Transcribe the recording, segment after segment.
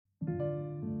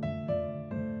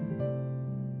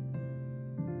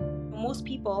most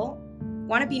people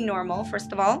want to be normal,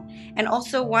 first of all, and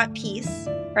also want peace,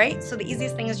 right? So the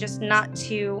easiest thing is just not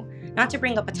to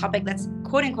bring up a topic that's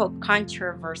quote unquote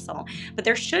controversial, but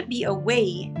there should be a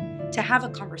way to have a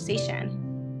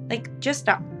conversation, like just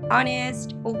a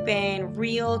honest, open,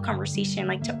 real conversation,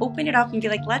 like to open it up and be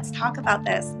like, let's talk about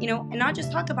this, and not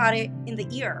just talk about it in the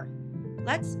ear.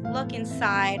 Let's look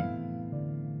inside.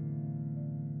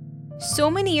 So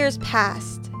many years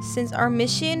passed since our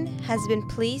mission has been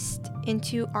placed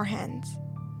into our hands.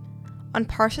 On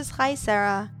Parshas Chayei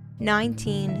Sara,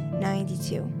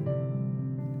 1992.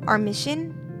 Our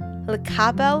mission?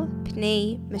 L'kabel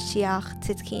pnei Moshiach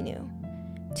tzidkenu.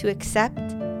 To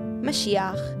accept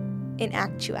Moshiach in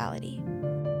actuality.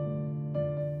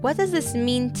 What does this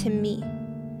mean to me?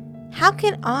 How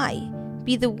can I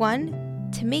be the one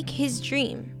to make his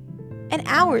dream, and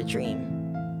our dream,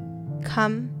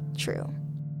 come true?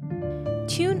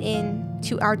 Tune in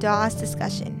to our Daas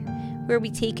discussion, where we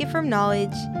take it from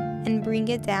knowledge and bring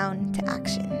it down to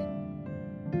action.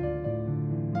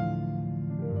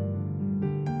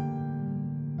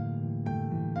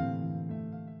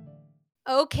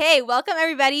 Okay, welcome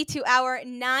everybody to our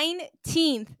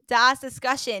 19th Daas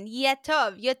discussion,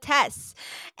 Yetov, Yotes.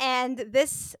 And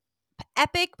this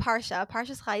epic Parshas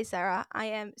Chayei Sara,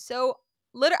 I'm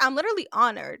literally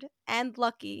honored and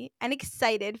lucky and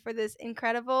excited for this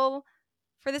incredible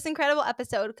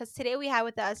episode, because today we have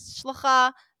with us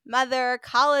shlucha, mother,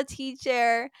 kala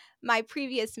teacher, my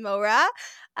previous Mora,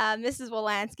 Mrs.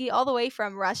 Wilansky, all the way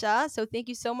from Russia. So thank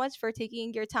you so much for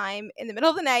taking your time in the middle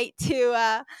of the night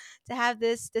to have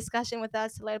this discussion with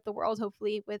us, to light up the world,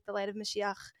 hopefully with the light of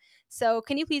Moshiach. So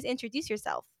can you please introduce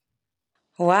yourself?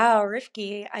 Wow,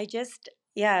 Rivky,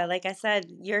 like I said,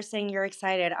 you're saying you're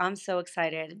excited. I'm so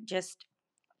excited. Just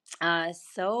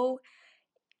so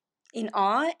in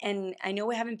awe. And I know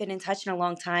we haven't been in touch in a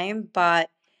long time,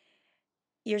 but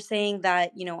you're saying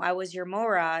that, I was your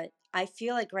Mora. I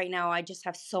feel like right now I just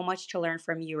have so much to learn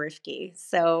from you, Rivky.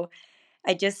 So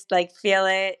I just like feel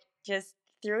it just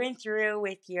through and through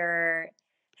with your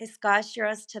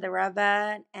hiskashras to the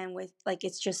Rebbe, and with like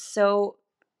it's just so,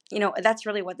 that's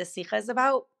really what the Sikha is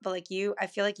about. But like I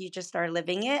feel like you just are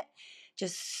living it,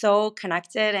 just so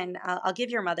connected, and I'll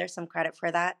give your mother some credit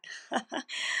for that.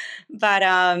 But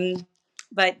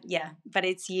yeah, but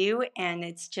it's you, and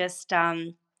it's just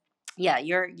yeah,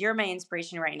 you're my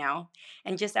inspiration right now.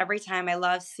 And just every time I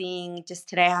love seeing, just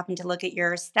today I happened to look at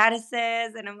your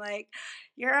statuses and I'm like,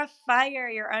 you're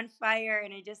you're on fire,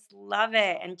 and I just love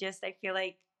it. And just I feel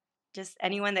like just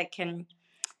anyone that can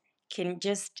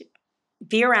just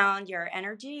be around your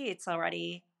energy, it's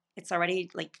already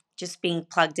like just being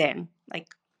plugged in. Like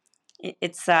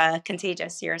it's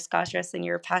contagious, your scotchress and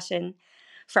your passion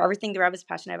for everything the Rebbe is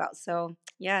passionate about. So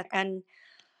yeah, and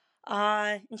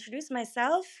introduce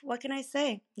myself. What can I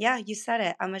say? Yeah, you said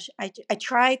it. I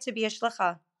try to be a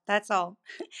shlicha. That's all.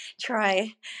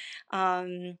 Try.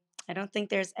 I don't think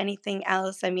there's anything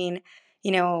else. I mean,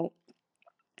 you know,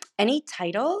 any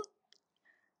title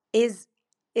is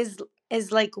is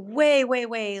is like way, way,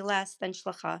 way less than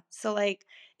shlicha. So like,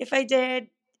 if I did,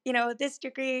 this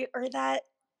degree or that,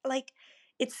 like,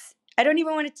 it's. I don't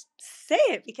even want to say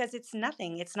it because it's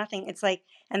nothing. It's nothing. It's like,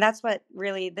 and that's what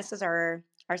really. This is our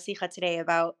sikha today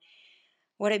about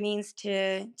what it means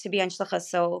to be on shlichus.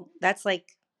 So that's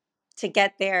like, to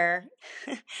get there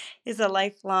is a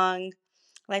lifelong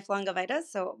avodah.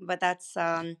 So, but that's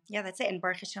yeah, that's it. And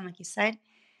Baruch Hashem, like you said,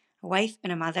 a wife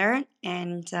and a mother,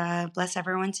 and bless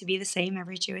everyone to be the same,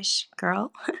 every Jewish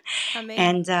girl. Amen.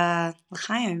 And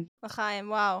l'chaim. L'chaim,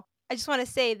 wow. I just want to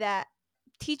say that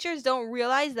teachers don't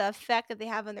realize the effect that they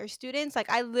have on their students. Like,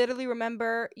 I literally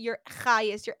remember your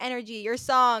chayas, your energy, your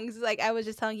songs. Like, I was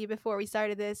just telling you before we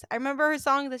started this. I remember her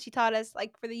songs that she taught us,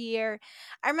 like, for the year.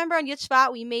 I remember on Yud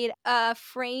Shvat, we made a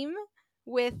frame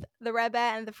with the Rebbe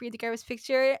and the Friedrich Rebbe's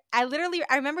picture. I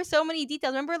remember so many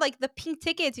details. I remember, like, the pink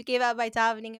tickets you gave out by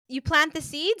davening. You plant the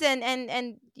seeds,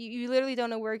 and you literally don't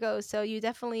know where it goes. So you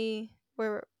definitely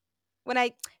were. When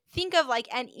I think of, like,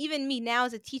 and even me now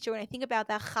as a teacher, when I think about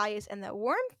that chayas and that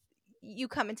warmth, you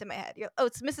come into my head.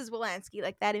 It's Mrs. Wilansky,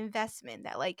 like that investment,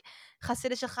 that like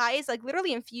Hasidic chayas, like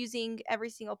literally infusing every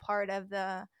single part of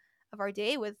our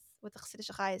day with the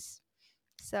Hasidic chayas.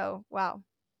 So wow.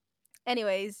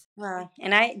 Anyways, Well,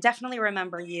 and I definitely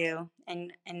remember you,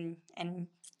 and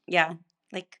yeah,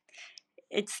 like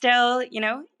it's still,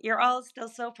 you're all still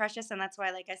so precious, and that's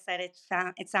why, like I said,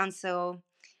 it sounds so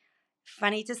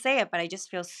funny to say it, but I just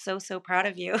feel so, so proud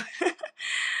of you.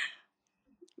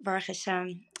 Baruch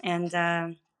Hashem.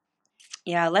 And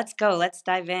yeah, let's go. Let's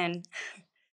dive in.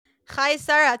 Chayei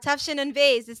Sara, Tafshin and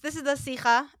Vase. This is the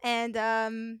Sicha,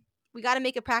 and We got to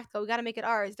make it practical. We got to make it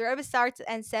ours. The Rebbe starts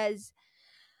and says,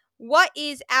 what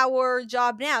is our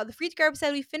job now? The Friedrich Rebbe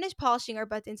said we finished polishing our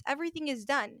buttons. Everything is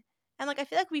done. And like I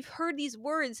feel like we've heard these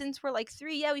words since we're like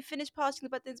 3. Yeah, we finished polishing the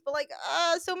buttons, but like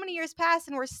so many years pass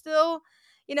and we're still,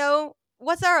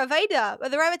 what's our avodah?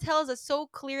 But the Rebbe tells us so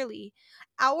clearly,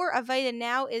 our avodah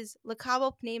now is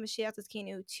l'kabel pnei Mashiach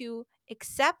tzidkenu, to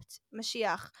accept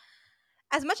Mashiach.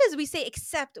 As much as we say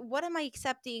accept, what am I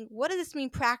accepting? What does this mean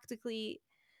practically?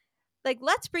 Like,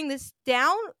 let's bring this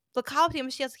down, l'kabel pnei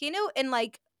Mashiach tzidkenu, and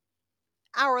like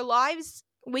our lives,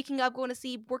 waking up, going to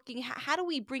sleep, working. How do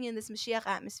we bring in this Mashiach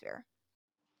atmosphere?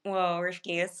 Whoa,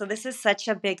 Rivky. So this is such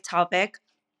a big topic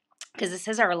because this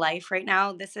is our life right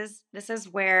now. This is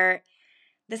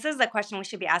the question we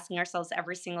should be asking ourselves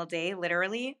every single day,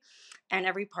 literally, and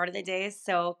every part of the day.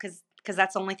 So because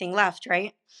that's the only thing left,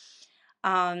 right?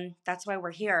 That's why we're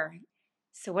here.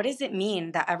 So what does it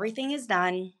mean that everything is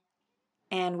done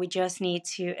and we just need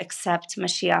to accept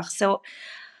Mashiach? So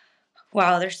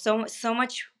wow, there's so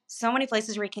many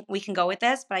places we can go with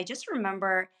this, but I just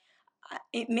remember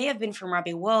it may have been from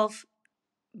Rabbi Wolf,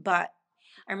 but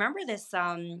I remember this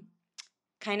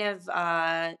kind of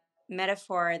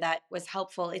metaphor that was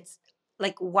helpful. It's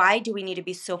like, why do we need to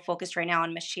be so focused right now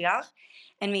on Mashiach?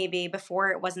 And maybe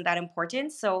before it wasn't that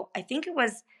important. So I think it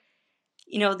was,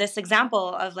 this example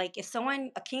of like if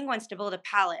a king wants to build a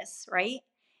palace, right?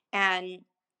 And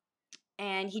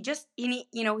he just he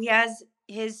has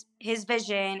his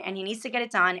vision and he needs to get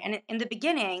it done. And in the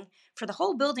beginning, for the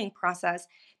whole building process,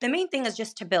 the main thing is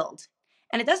just to build.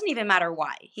 And it doesn't even matter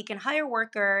why. He can hire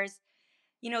workers,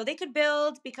 they could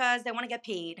build because they want to get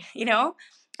paid,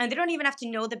 and they don't even have to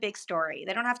know the big story.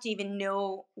 They don't have to even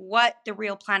know what the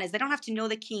real plan is. They don't have to know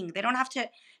the king. They don't have to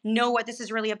know what this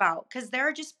is really about because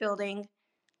they're just building,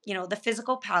 the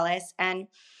physical palace. And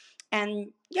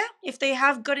yeah, if they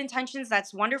have good intentions,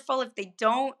 that's wonderful. If they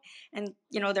don't, and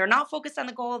they're not focused on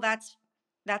the goal, that's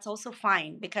also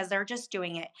fine because they're just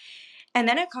doing it. And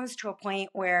then it comes to a point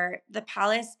where the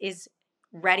palace is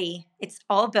ready. It's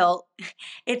all built.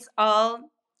 It's all,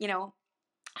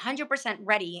 100%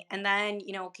 ready. And then,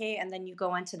 okay, and then you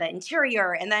go onto the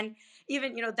interior, and then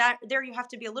even, that there you have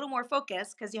to be a little more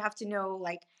focused because you have to know,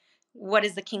 like, what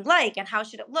is the king like and how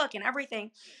should it look and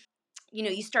everything.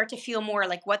 You start to feel more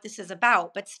like what this is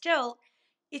about. But still,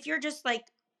 if you're just like,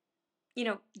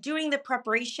 doing the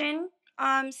preparation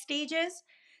stages,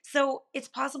 so it's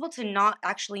possible to not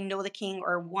actually know the king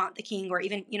or want the king, or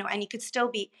even, and you could still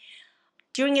be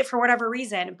doing it for whatever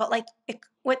reason. But like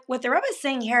what the Rebbe is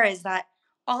saying here is that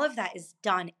all of that is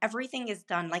done. Everything is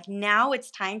done. Like now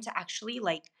it's time to actually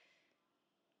like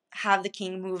have the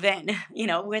king move in,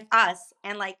 with us.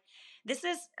 And like this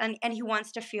is and he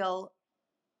wants to feel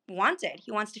wanted.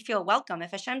 He wants to feel welcome.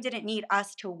 If Hashem didn't need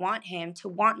us to want him, to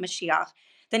want Mashiach,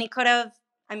 then he could have,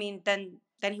 then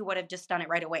he would have just done it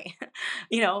right away,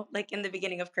 like in the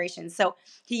beginning of creation. So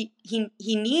he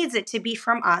needs it to be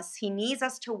from us. He needs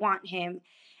us to want him.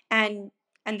 And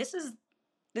this is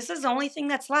the only thing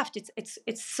that's left. It's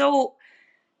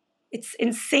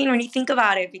insane when you think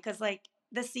about it, because like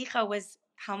the Sikha was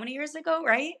how many years ago,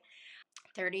 right?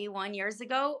 31 years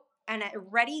ago. And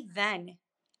already then,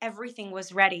 everything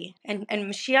was ready. And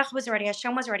Mashiach was ready,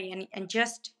 Hashem was ready. And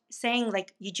just saying,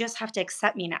 like, you just have to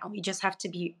accept me now. You just have to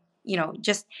be,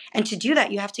 and to do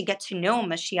that, you have to get to know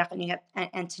Mashiach,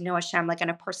 and to know Hashem, like, on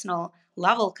a personal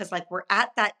level. Because, like, we're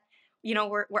at that,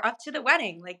 we're up to the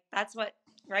wedding. Like, that's what,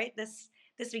 right? This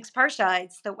week's Parsha,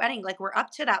 it's the wedding. Like, we're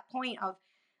up to that point of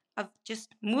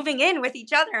just moving in with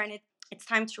each other. And it's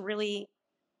time to really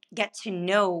get to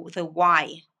know the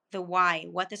why,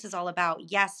 what this is all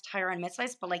about. Yes, Torah and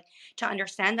mitzvahs, but like to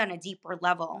understand on a deeper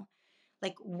level,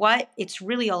 like what it's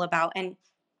really all about. Can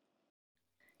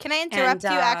I And interrupt you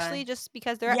actually, just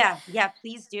because yeah,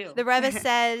 please do. the Rebbe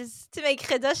says to make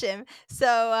chidushim.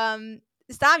 So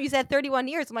Stam, you said 31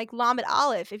 years. I'm like Lamed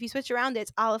Aleph. If you switch around,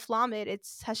 it's Aleph Lamed.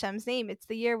 It's Hashem's name. It's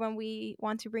the year when we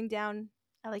want to bring down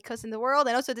Elikus in the world,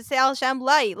 and also to say Al Hashem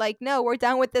light. Like, no, we're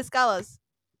done with the skalas.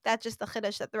 That's just the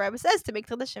chiddush that the Rebbe says to make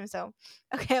chidushim. So,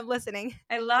 okay, I'm listening.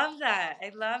 I love that.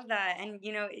 And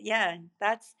yeah,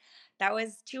 that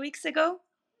was 2 weeks ago,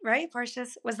 right?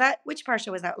 Parshas, was that, which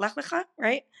parsha was that? Lech Lecha,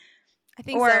 right? I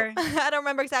think so. Or I don't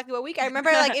remember exactly what week. I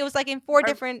remember like it was like in 4 or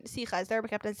different sichas. The Rebbe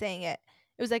kept on saying it.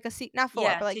 It was like not 4,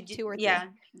 yeah, but like 2 or 3. yeah.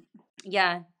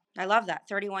 Yeah, I love that.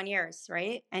 31 years,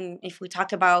 right? And if we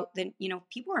talk about the,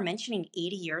 people are mentioning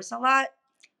 80 years a lot.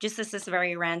 Just this is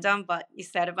very random, but you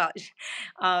said about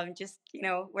just,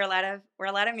 we're allowed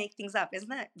to make things up. Isn't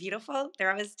that beautiful?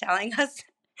 They're always telling us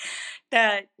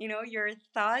that, your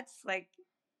thoughts, like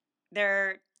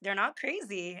they're not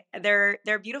crazy. They're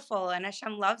beautiful, and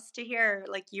Hashem loves to hear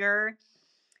like your.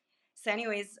 So,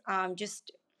 anyways,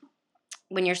 just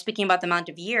when you're speaking about the amount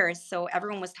of years, so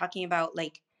everyone was talking about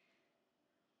like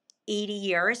 80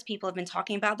 years. People have been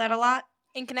talking about that a lot,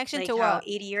 In connection like to how what?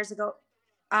 80 years ago.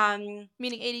 Um,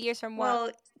 Meaning 80 years from what?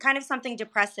 well, kind of something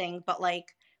depressing, but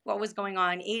like what was going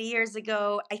on 80 years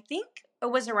ago. I think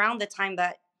it was around the time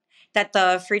that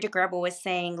the Friedrich Rebbe was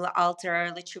saying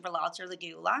La'alter, L'tshuva, La'alter,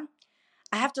 L'geula.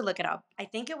 I have to look it up. I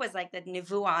think it was like the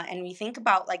Nevuah, and we think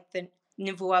about like the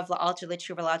Nevuah of La'alter,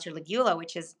 L'tshuva, La'alter, L'geula,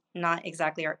 which is not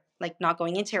exactly like not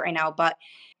going into it right now, but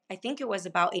I think it was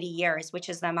about 80 years, which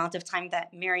is the amount of time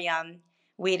that Miriam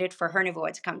waited for her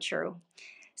Nevuah to come true.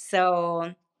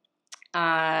 So,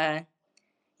 uh,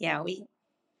 yeah, we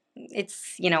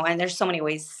it's and there's so many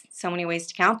ways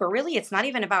to count, but really it's not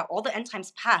even about all the end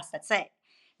times past. That's it.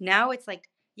 Now it's like,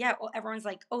 yeah, well, everyone's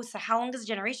like, oh, so how long is a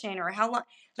generation, or how long,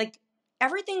 like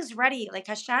everything's ready, like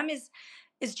Hashem is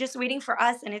just waiting for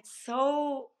us. And it's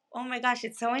so, oh my gosh,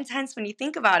 it's so intense when you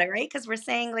think about it, right? Because we're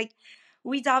saying like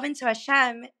we dive into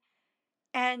Hashem,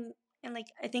 and like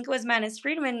I think it was Manis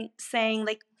Friedman saying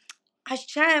like,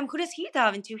 Hashem, who does he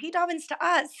dive into? He dives into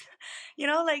us.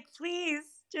 Like please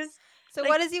just So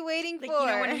what like is he waiting when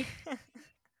for? you,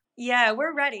 yeah,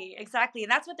 we're ready. Exactly.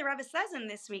 And that's what the Rebbe says in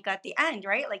this week at the end,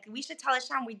 right? Like we should tell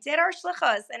Hashem we did our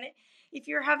shlichus. And if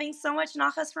you're having so much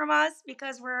nachas from us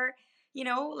because we're,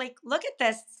 like look at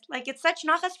this. Like it's such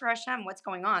nachas for Hashem what's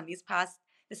going on this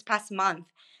past month.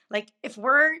 Like if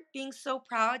we're being so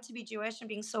proud to be Jewish and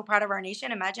being so proud of our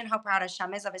nation, imagine how proud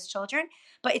Hashem is of his children.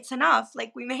 But it's enough.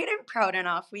 Like we made him proud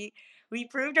enough. We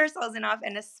proved ourselves enough.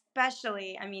 And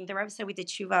especially, I mean, the Rebbe said we did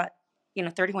tshuva,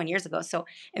 31 years ago. So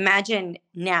imagine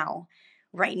now,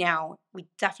 right now, we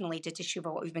definitely did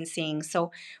teshuva, what we've been seeing.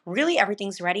 So really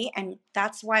everything's ready. And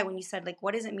that's why when you said, like,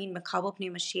 what does it mean, Makabel Pnei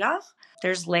Mashiach?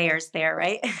 There's layers there,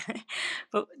 right?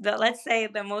 But let's say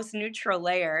the most neutral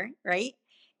layer, right,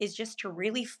 is just to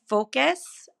really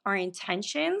focus our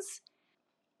intentions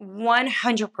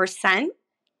 100%,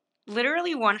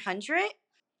 literally 100,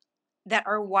 that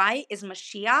our why is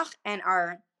Mashiach and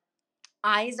our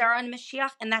eyes are on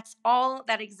Mashiach, and that's all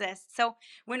that exists. So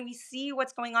when we see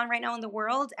what's going on right now in the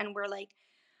world, and we're like,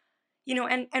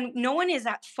 and no one is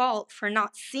at fault for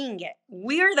not seeing it.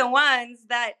 We're the ones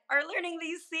that are learning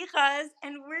these sikhas,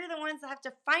 and we're the ones that have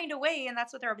to find a way. And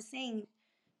that's what the Rebbe is saying: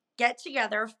 get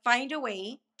together, find a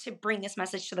way to bring this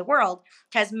message to the world,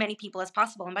 to as many people as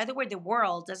possible. And by the way, the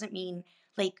world doesn't mean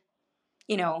like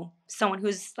someone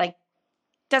who's like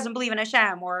doesn't believe in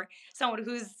Hashem, or someone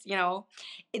who's,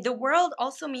 the world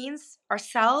also means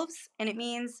ourselves, and it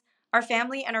means our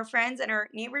family and our friends and our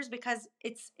neighbors, because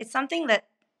it's something that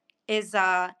is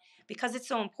because it's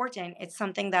so important. It's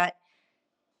something that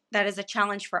is a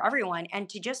challenge for everyone. And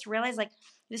to just realize like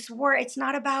this war, it's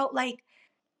not about like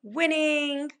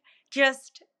winning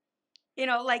just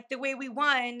like the way we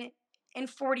won in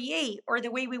 48, or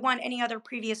the way we won any other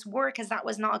previous war, because that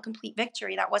was not a complete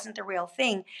victory. That wasn't the real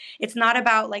thing. It's not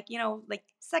about like, like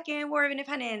Second War of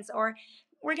Independence, or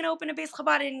we're going to open a base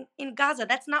Chabad in Gaza.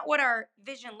 That's not what our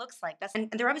vision looks like.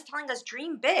 And the Rebbe is telling us,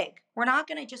 dream big. We're not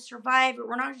going to just survive.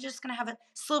 We're not just going to have a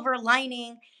silver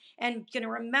lining and going to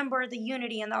remember the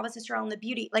unity and the Ahavas Yisrael and the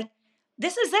beauty. Like,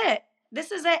 this is it.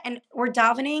 This is it. And we're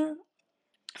davening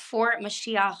for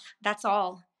Mashiach. That's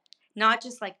all. Not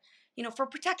just like, for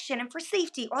protection and for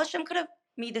safety. Well, Hashem could have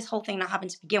made this whole thing not happen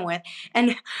to begin with.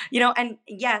 And, and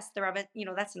yes, the Rebbe,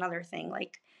 that's another thing.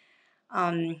 Like,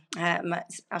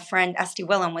 a friend, Esty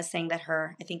Willem, was saying that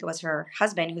I think it was her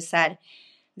husband who said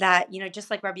that,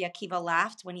 just like Rabbi Akiva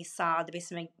laughed when he saw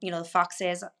the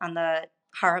foxes on the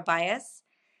Harabayas.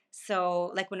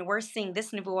 So like when we're seeing this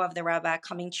nevuah of the Rebbe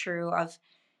coming true, of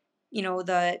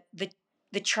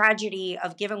the tragedy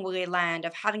of giving away land,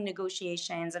 of having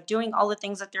negotiations, of doing all the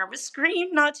things that the Rebbe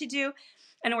screamed not to do,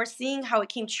 and we're seeing how it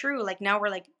came true. Like now we're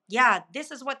like, yeah, this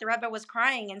is what the Rebbe was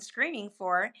crying and screaming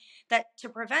for, that to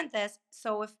prevent this.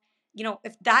 So if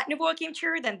that nevuah came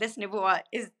true, then this nevuah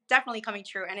is definitely coming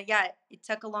true. And yeah, it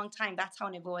took a long time. That's how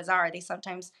nevuahs are. They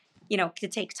sometimes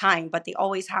could take time, but they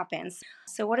always happen.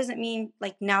 So what does it mean?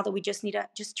 Like now that we just need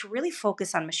to really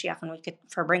focus on Mashiach, and we could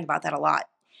bring about that a lot.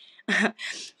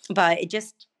 But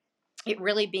it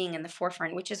really being in the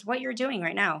forefront, which is what you're doing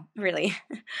right now, really.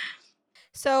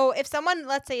 So if someone,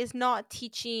 let's say, is not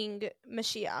teaching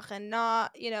Mashiach and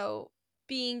not,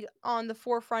 being on the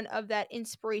forefront of that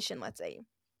inspiration, let's say,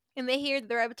 and they hear that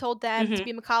the Rebbe told them to Hmm.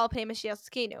 be Makal Pnei Mashiach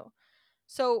Tzidkenu,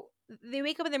 so they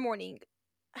wake up in the morning.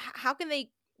 How can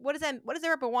they? What does the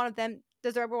Rebbe want of them?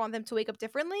 Does the Rebbe want them to wake up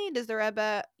differently? Does the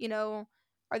Rebbe,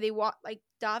 Are they like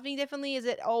davening differently? Is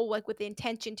it all like with the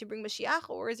intention to bring Mashiach,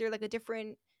 or is there like a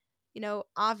different,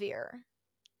 avir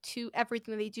to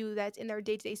everything that they do that's in their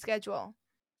day to day schedule?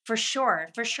 For sure,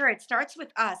 for sure. It starts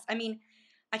with us. I mean,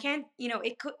 I can't,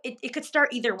 it could start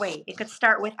either way. It could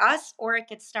start with us, or it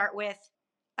could start with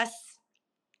us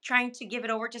trying to give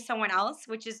it over to someone else,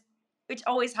 which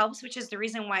always helps, which is the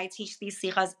reason why I teach these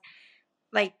sikhas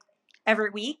like every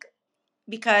week,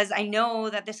 because I know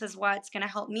that this is what's going to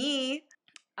help me.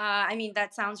 I mean,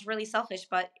 that sounds really selfish,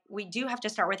 but we do have to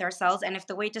start with ourselves. And if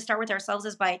the way to start with ourselves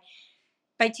is by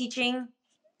teaching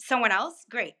someone else,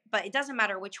 great. But it doesn't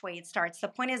matter which way it starts. The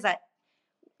point is that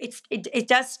it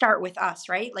does start with us,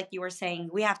 right? Like you were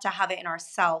saying, we have to have it in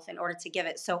ourselves in order to give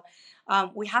it. So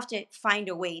we have to find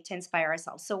a way to inspire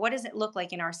ourselves. So what does it look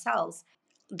like in ourselves?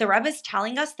 The Rebbe is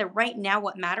telling us that right now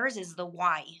what matters is the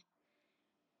why,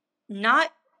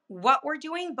 not what we're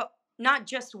doing, but not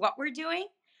just what we're doing,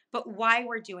 but why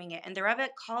we're doing it. And the Rebbe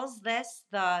calls this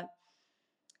the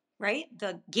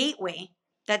gateway,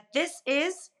 that this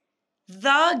is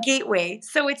the gateway.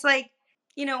 So it's like,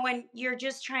 when you're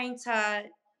just trying to,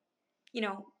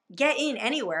 get in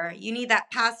anywhere, you need that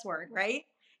password, right?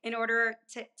 In order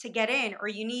to get in, or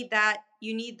you need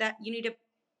to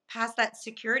pass that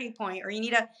security point, or you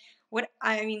need a, what,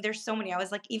 I mean, there's so many. I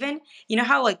was like, even,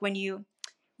 how like when you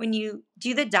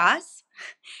do the Daas,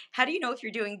 how do you know if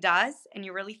you're doing Daas and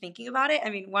you're really thinking about it? I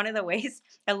mean, one of the ways,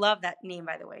 I love that name,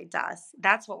 by the way, Daas.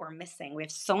 That's what we're missing. We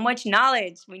have so much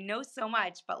knowledge. We know so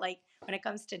much, but like when it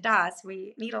comes to Daas,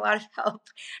 we need a lot of help.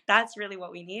 That's really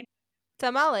what we need. It's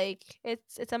a malik.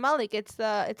 It's a malik. It's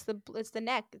the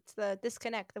neck. It's the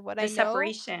disconnect of what The I know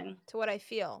separation. to what I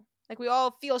feel. Like we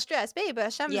all feel stress, babe. But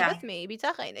Hashem is Yeah. with me.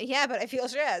 Bitachon. Yeah, but I feel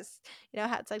stress.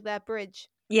 How it's like that bridge.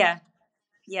 Yeah.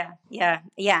 Yeah. Yeah.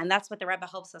 Yeah. And that's what the Rebbe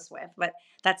helps us with. But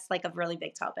that's like a really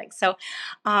big topic.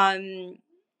 Um,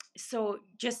 so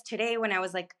just today when I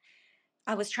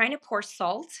was trying to pour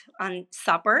salt on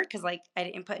supper because like I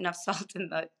didn't put enough salt in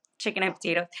the chicken and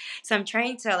potatoes. So I'm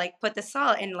trying to like put the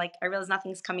salt and like I realized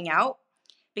nothing's coming out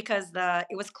because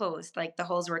it was closed. Like the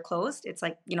holes were closed. It's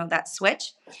like, that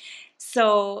switch.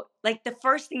 So like the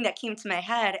first thing that came to my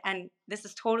head, and this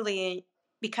is totally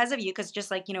because of you, because just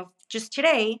like, just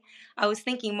today I was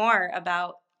thinking more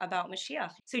about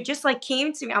Moshiach. So it just like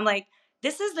came to me. I'm like,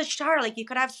 this is the shar. Like you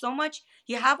could have so much,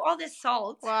 you have all this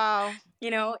salt, Wow.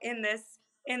 in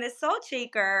this salt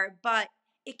shaker, but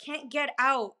it can't get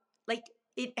out. Like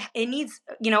it needs,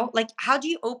 like how do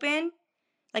you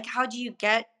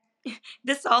get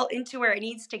the salt into where it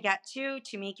needs to get to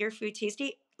make your food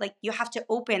tasty? Like you have to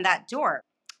open that door.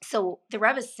 So the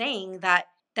Rebbe is saying that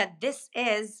this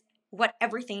is what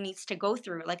everything needs to go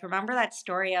through. Like remember that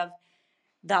story of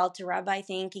the Alter Rebbe, I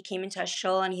think he came into a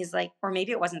shul and he's like, or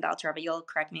maybe it wasn't the Alter Rebbe, you'll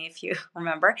correct me if you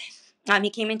remember. He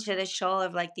came into this shul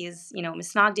of like these,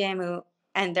 misnagdim who,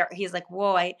 and he's like,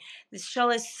 whoa, this shul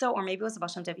is so, or maybe it was the Baal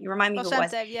Shem Tov. You remind me Baal who it Shem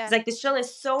was. Tov, He's yeah. like, this shul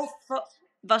is so full.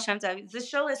 Baal Shem Tov, this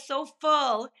shul is so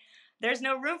full. There's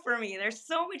no room for me. There's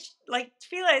so much like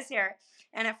tefillah is here.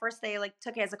 And at first they like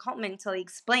took it as a compliment until he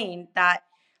explained that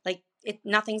like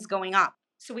nothing's going up.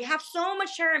 So we have so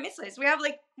much Shara mitzvahs. We have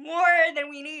like more than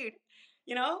we need.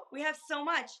 We have so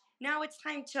much. Now it's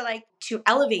time to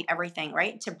elevate everything,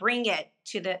 right? To bring it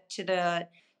to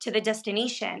the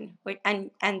destination,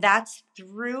 and that's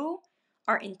through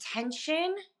our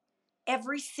intention.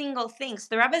 Every single thing. So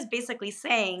the Rebbe is basically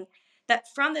saying that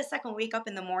from the second we wake up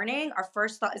in the morning, our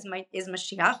first thought is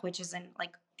Mashiach, which is in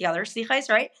like the other sichos,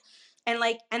 right?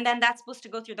 And then that's supposed to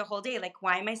go through the whole day. Like,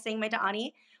 why am I saying my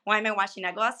Da'ani? Why am I watching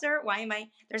Neglasser? Why am I?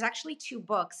 There's actually two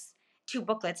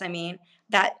booklets. I mean,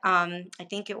 that I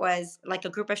think it was like a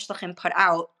group of shluchim put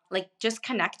out, like just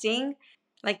connecting,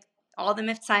 like all the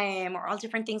miftzayim or all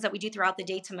different things that we do throughout the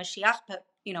day to Mashiach. But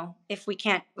if we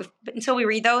can't, but until we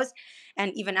read those,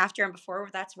 and even after and before,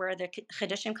 that's where the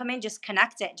chiddushim come in. Just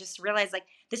connect it. Just realize like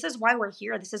this is why we're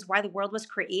here. This is why the world was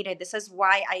created. This is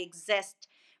why I exist.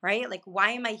 Right? Like,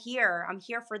 why am I here? I'm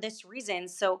here for this reason.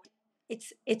 So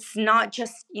it's not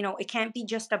just, it can't be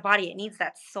just a body. It needs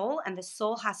that soul, and the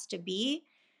soul has to be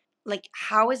like,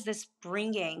 how is this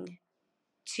bringing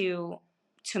to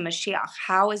Mashiach?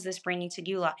 How is this bringing to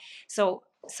Gula? So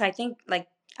I think like,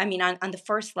 I mean, on the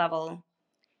first level,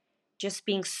 just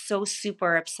being so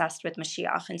super obsessed with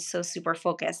Mashiach and so super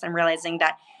focused, I'm realizing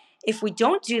that if we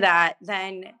don't do that,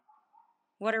 then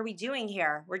what are we doing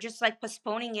here? We're just like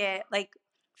postponing it like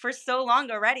for so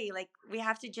long already. Like we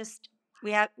have to just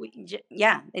yeah.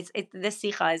 This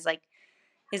sicha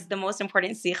is the most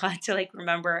important sicha to like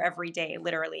remember every day.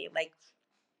 Literally, like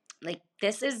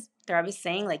this is The Rebbe is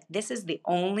saying like this is the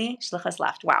only shlichus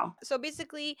left. Wow. So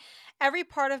basically, every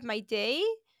part of my day,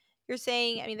 you're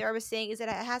saying, I mean, the Rebbe is saying is that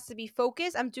it has to be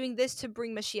focused. I'm doing this to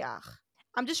bring Mashiach.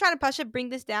 I'm just trying to Pasha bring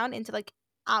this down into like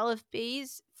Aleph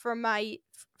Bays for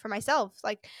myself.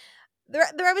 Like the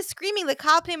Rebbe was screaming like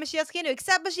Kal Pei Mashiach's Kenu,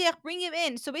 accept Mashiach, bring him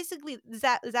in. So basically, is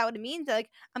that what it means? Like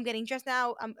I'm getting dressed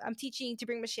now. I'm teaching to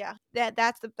bring Mashiach.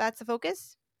 That's the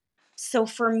focus. So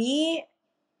for me,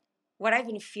 what I've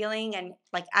been feeling, and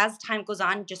like as time goes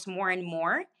on, just more and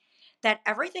more, that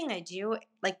everything I do,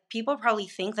 like people probably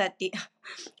think that the,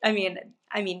 I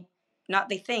mean, not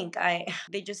they think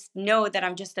they just know that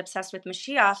I'm just obsessed with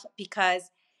Mashiach because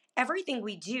everything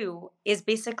we do is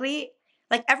basically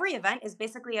like every event is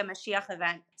basically a Mashiach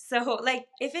event. So like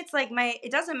if it's like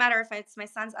it doesn't matter if it's my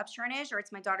son's Abshurnish or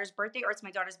it's my daughter's birthday or it's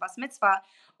my daughter's bas mitzvah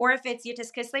or if it's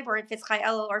Yitis Kislev or if it's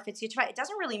Chayei or if it's Yitva, it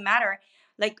doesn't really matter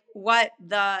like what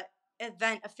the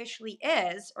event officially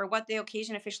is or what the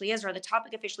occasion officially is or the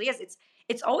topic officially is.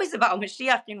 It's always about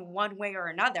Mashiach in one way or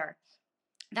another.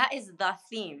 That is the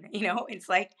theme, it's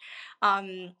like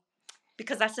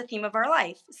because that's the theme of our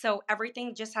life, so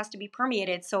everything just has to be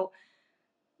permeated. So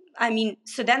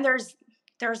so then there's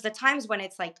the times when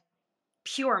it's like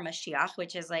pure Mashiach,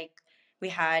 which is like we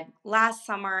had last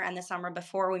summer and the summer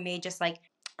before. We made just like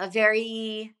a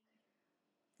very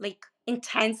like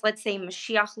intense, let's say,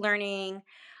 Mashiach learning,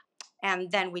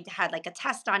 and then we had like a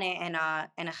test on it and a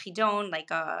chidon, like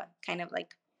a kind of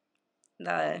like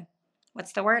the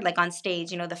what's the word, like on stage,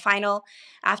 the final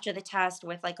after the test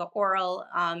with like a oral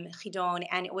chidon.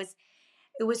 And it was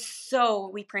so,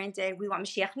 we printed we want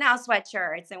Mashiach now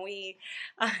sweatshirts, and we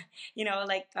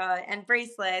and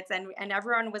bracelets, and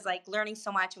everyone was like learning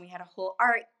so much, and we had a whole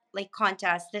art like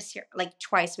contest this year, like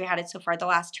twice we had it so far the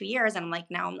last 2 years, and I'm like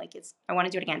I want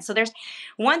to do it again. So there's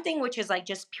one thing which is like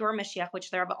just pure Mashiach,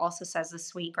 which the Rebbe also says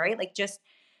this week, right? Like just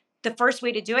the first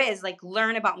way to do it is like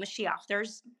learn about Mashiach.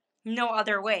 There's no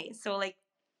other way. So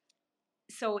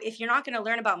if you're not going to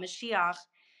learn about Mashiach,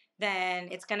 then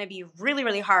it's going to be really,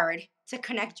 really hard to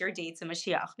connect your day to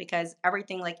Mashiach, because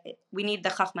everything like we need the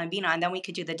Chachma and Bina, and then we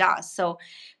could do the Daas. So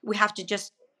we have to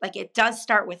just like, it does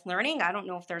start with learning. I don't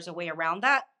know if there's a way around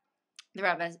that. The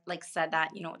Rebbe like said that,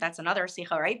 that's another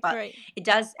sikha, right? But Right. it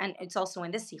does, and it's also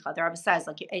in this sikha. The Rebbe says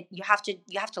like you have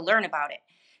to learn about it.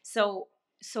 So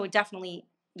definitely,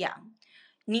 yeah,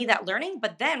 need that learning.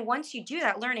 But then once you do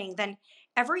that learning, then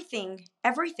everything,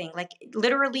 like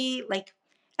literally, like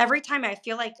every time I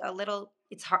feel like a little,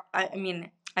 it's hard.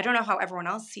 I don't know how everyone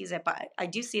else sees it, but I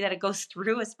do see that it goes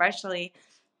through, especially,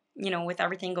 with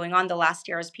everything going on the last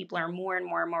year, as people are more and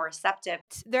more and more receptive.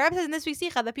 The Rebbe says in this week's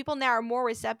Sikha that people now are more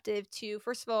receptive to,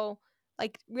 first of all,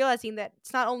 like realizing that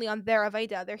it's not only on their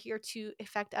Avaida, they're here to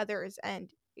affect others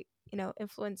and,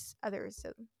 influence others.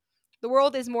 So the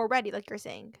world is more ready, like you're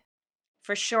saying.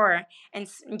 For sure. And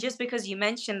just because you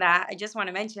mentioned that, I just want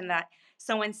to mention that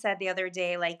someone said the other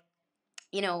day, like,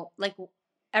 like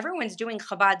everyone's doing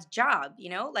Chabad's job,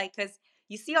 like, because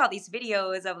you see all these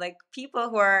videos of like people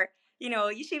who are,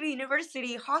 Yeshiva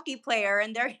University hockey player,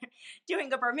 and they're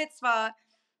doing a bar mitzvah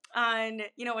on,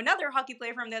 another hockey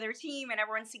player from the other team, and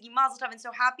everyone's singing Mazel Tov and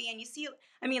so happy. And you see,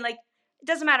 like, it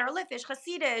doesn't matter, Lifish,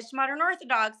 Hasidish, modern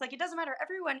Orthodox, like, it doesn't matter.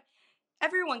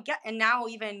 Everyone get, and now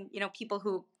even, people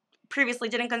who previously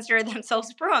didn't consider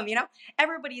themselves from,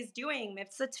 everybody's doing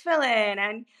mitzvah tefillin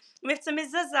and mitzvah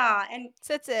mezuzah, and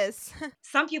Tzitzis.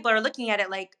 some people are looking at it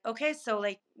like, okay, so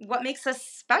like what makes us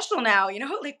special now,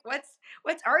 like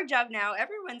what's our job now?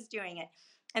 Everyone's doing it.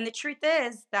 And the truth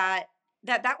is that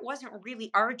wasn't really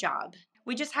our job.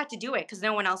 We just had to do it because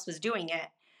no one else was doing it.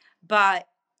 But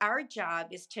our job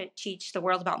is to teach the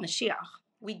world about Mashiach.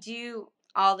 We do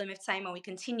all the mitzvahim and we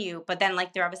continue, but then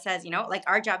like the Rebbe says, like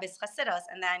our job is chasidus,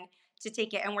 and then to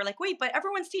take it, and we're like, wait, but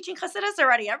everyone's teaching chasidus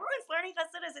already. Everyone's learning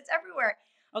chasidus. It's everywhere.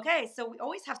 Okay, so we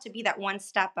always have to be that one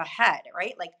step ahead,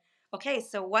 right? Like, okay,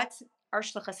 so what's our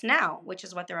shlichus now? Which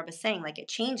is what the Rebbe is saying, like it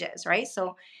changes, right?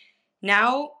 So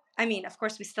now, of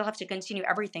course, we still have to continue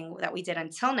everything that we did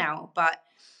until now, but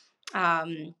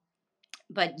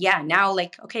yeah, now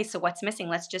like, okay, so what's missing?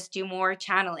 Let's just do more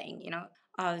channeling,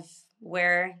 of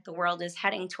where the world is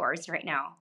heading towards right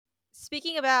now.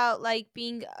 Speaking about like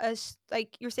being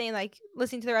like you're saying, like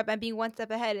listening to the Rebbe and being one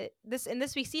step ahead. In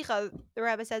this week's Sikha, the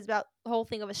Rebbe says about the whole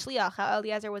thing of a shliach, how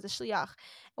Eliezer was a shliach.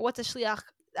 And what's a shliach?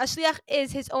 A shliach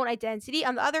is his own identity.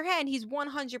 On the other hand, he's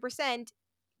 100%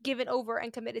 given over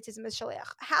and committed to his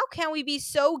mishaleach. How can we be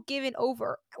so given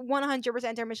over 100%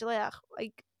 to our mishaleach?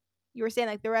 Like you were saying,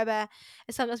 like the Rebbe,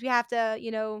 and sometimes we have to,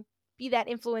 be that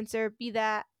influencer, be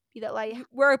that light.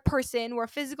 We're a person, we're a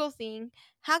physical thing.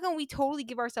 How can we totally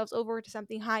give ourselves over to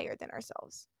something higher than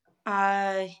ourselves?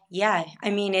 Yeah. I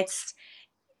mean,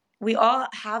 we all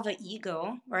have an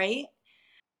ego, right?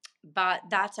 But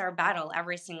that's our battle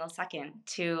every single second,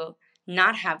 to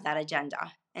not have that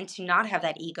agenda and to not have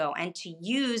that ego and to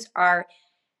use our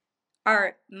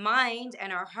mind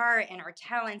and our heart and our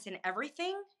talents and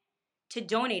everything to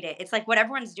donate it. It's like what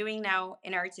everyone's doing now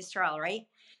in Eretz Yisrael, right?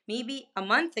 Maybe a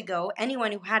month ago,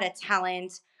 anyone who had a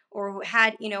talent or who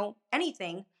had,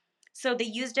 anything, so they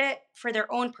used it for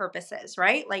their own purposes,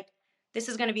 right? Like, this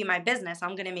is going to be my business.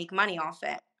 I'm going to make money off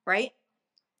it, right?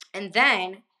 And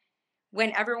then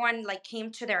when everyone like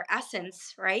came to their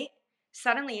essence, right?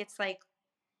 Suddenly it's like,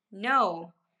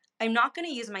 no, I'm not going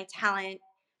to use my talent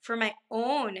for my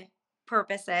own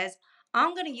purposes.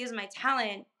 I'm going to use my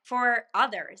talent for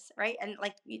others, right? And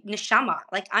like neshama,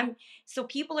 like so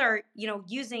people are,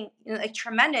 using like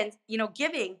tremendous,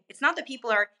 giving. It's not that people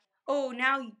are, oh,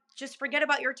 now just forget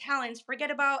about your talents,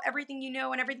 forget about everything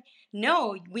and everything.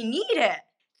 No, we need it.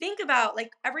 Think about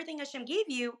like everything Hashem gave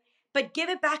you, but give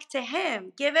it back to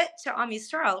Him. Give it to Am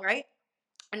Yisrael, right?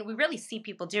 And we really see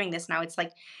people doing this now. It's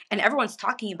like, and everyone's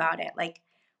talking about it. Like,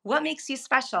 what makes you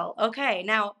special? Okay,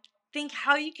 now think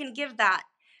how you can give that,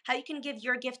 how you can give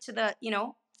your gift to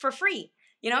for free.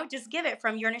 Just give it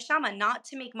from your neshama, not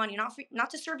to make money, not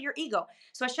to serve your ego.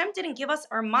 So Hashem didn't give us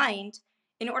our mind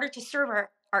in order to serve our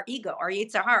ego, our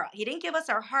yitzhahara. He didn't give us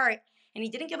our heart, and He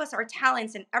didn't give us our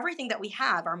talents and everything that we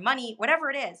have, our money, whatever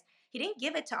it is. He didn't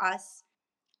give it to us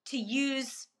to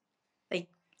use like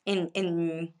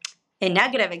in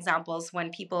negative examples,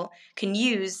 when people can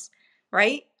use,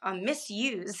 right,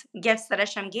 misuse gifts that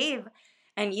Hashem gave.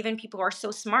 And even people who are so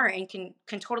smart and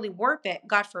can totally warp it,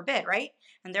 God forbid, right?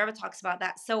 And the Rebbe talks about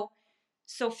that. So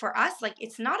for us, like,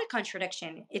 it's not a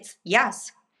contradiction. It's,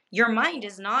 yes, your mind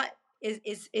is not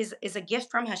is a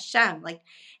gift from Hashem. Like,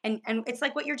 and it's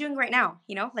like what you're doing right now,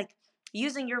 like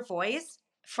using your voice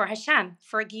for Hashem,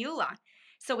 for Geula.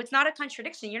 So it's not a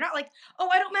contradiction. You're not like, oh,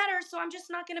 I don't matter, so I'm just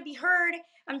not going to be heard.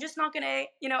 I'm just not going to,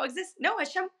 exist. No,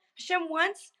 Hashem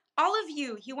wants all of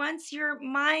you. He wants your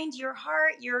mind, your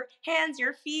heart, your hands,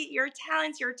 your feet, your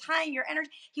talents, your time, your energy.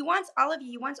 He wants all of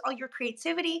you. He wants all your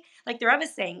creativity. Like the Rebbe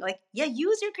is saying, like, yeah,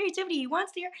 use your creativity. He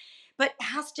wants but it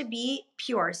has to be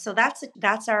pure. So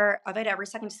that's our Aved every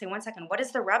second to say, 1 second, what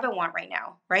does the Rebbe want right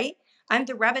now, right? I'm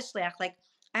the Rebbe shliach. Like,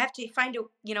 I have to find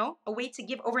a way to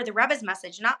give over the Rebbe's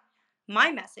message, not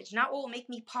my message, not what will make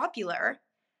me popular,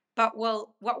 but what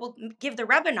will give the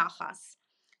Rebbe nachas.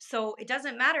 So it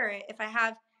doesn't matter if I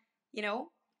have, you know,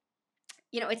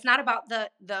 it's not about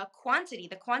the quantity.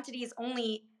 The quantity is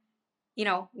only,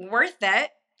 worth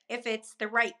it if it's the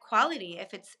right quality.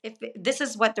 This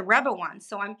is what the Rebbe wants.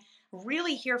 So I'm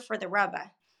really here for the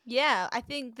Rebbe. Yeah, I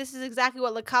think this is exactly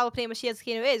what Lakal Pnei Mashiach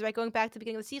Tzidkenu is, right? Going back to the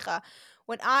beginning of the Sikha.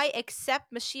 When I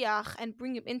accept Mashiach and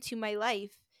bring him into my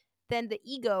life, then the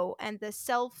ego and the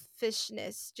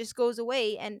selfishness just goes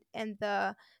away, and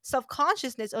the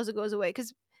self-consciousness also goes away,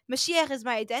 because Mashiach is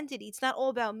my identity. It's not all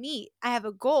about me. I have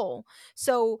a goal.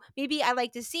 So maybe I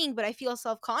like to sing, but I feel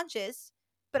self-conscious.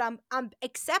 But I'm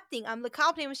accepting. I'm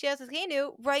Lakal Pnei Mashiach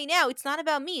Tzidkenu right now. It's not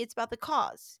about me. It's about the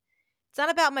cause. It's not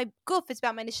about my goof, it's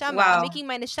about my neshama. I'm Wow. making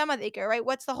my neshama dhikr, right?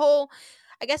 What's the whole,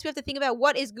 I guess we have to think about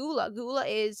what is gula. Gula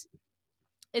is,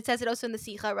 it says it also in the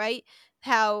Sikha, right?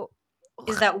 How,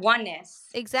 Is that oneness?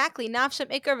 exactly, nafsham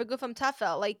ikar v'gufam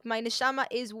tafel. Like, my neshama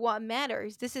is what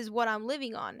matters. This is what I'm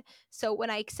living on. So when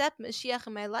I accept Mashiach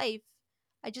in my life,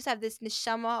 I just have this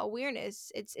neshama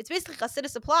awareness. It's basically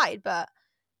chassidus applied, but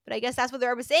I guess that's what the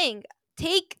Rebbe is saying.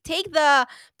 Take the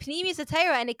Pneumius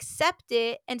Satira and accept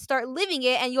it and start living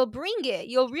it, and you'll bring it.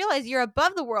 You'll realize you're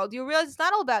above the world. You'll realize it's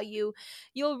not all about you.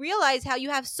 You'll realize how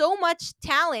you have so much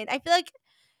talent. I feel like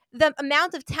the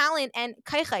amount of talent and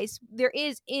kaichais there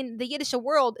is in the Yiddish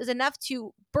world is enough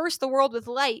to burst the world with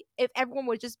light if everyone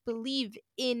would just believe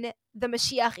in the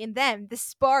Mashiach in them, the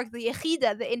spark, the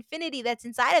yechida, the infinity that's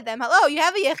inside of them. Hello, you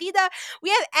have a yechida? We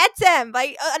have etzem.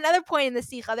 Like, another point in the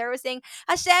Sikha, they were saying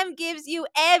Hashem gives you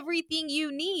everything you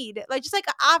need. Like, just like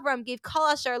Avram gave Kol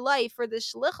Asher life for the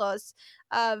shlichos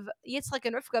of Yitzchak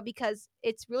and Rivka, because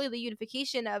it's really the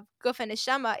unification of Guf and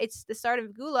Neshama. It's the start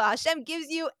of Gula. Hashem gives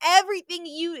you everything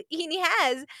he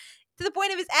has, to the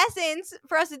point of his essence,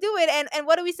 for us to do it. And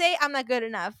what do we say? I'm not good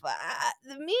enough.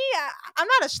 I'm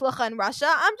not a shlucha in Russia.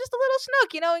 I'm just a little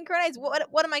schnook, in Kornais.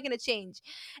 What am I going to change?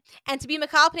 And to be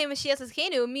Makal Pnei Mashiach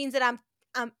Tzidkenu means that I'm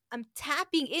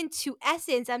tapping into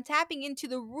essence. I'm tapping into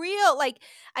the real. Like,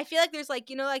 I feel like there's, like,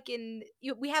 like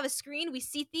we have a screen, we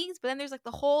see things, but then there's like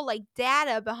the whole like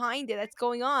data behind it that's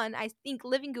going on. I think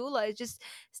living Gula is just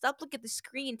stop looking at the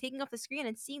screen, taking off the screen,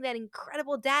 and seeing that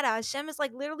incredible data. Hashem is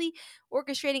like literally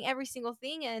orchestrating every single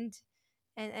thing, and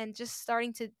and just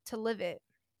starting to live it.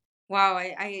 Wow,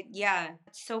 yeah,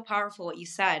 it's so powerful what you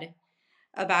said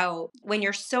about when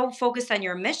you're so focused on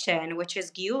your mission, which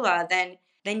is Geula,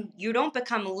 then you don't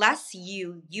become less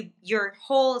you. Your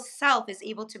whole self is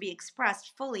able to be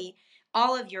expressed fully,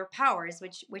 all of your powers,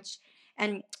 which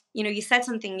and you said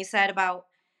something. You said about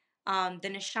the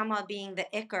neshama being the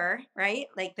ikr, right?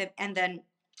 Like and then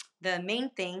the main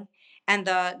thing, and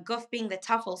the guf being the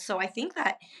tuffle. So I think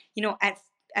that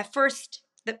at first,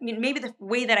 maybe the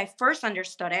way that I first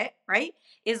understood it, right,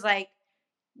 is like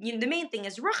the main thing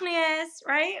is ruchnias,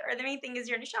 right? Or the main thing is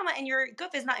your neshama, and your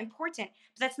guf is not important.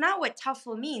 But that's not what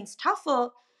tafel means.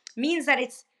 Tafel means that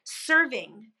it's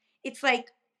serving. It's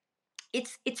like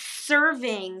it's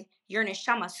serving your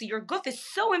neshama. So your guf is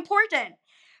so important.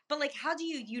 But like, how do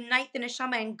you unite the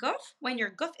neshama and guf when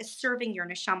your guf is serving your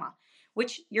neshama?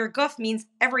 Which your guf means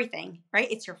everything, right?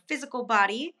 It's your physical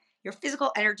body, your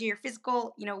physical energy, your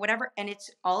physical, whatever, and it's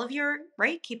all of your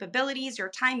right capabilities, your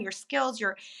time, your skills,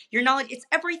 your knowledge. It's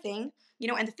everything,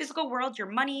 and the physical world, your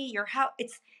money, your how.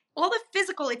 It's all the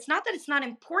physical. It's not that it's not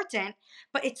important,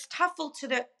 but it's toughful to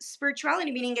the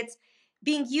spirituality, meaning it's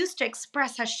being used to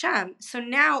express Hashem. So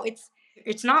now it's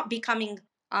not becoming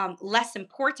less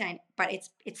important, but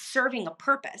it's serving a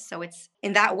purpose. So it's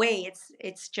in that way,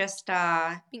 it's just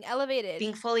Being elevated,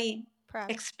 being fully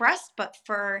perhaps. expressed, but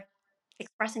for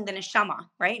expressing the neshama,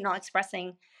 right? Not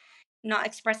expressing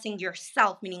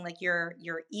yourself, meaning like your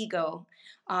ego,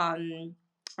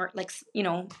 or like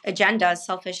agenda,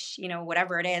 selfish,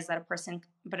 whatever it is that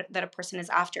a person is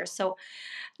after. So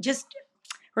just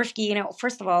Rivky,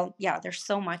 first of all, yeah, there's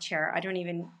so much here. I don't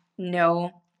even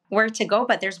know where to go,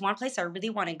 but there's one place I really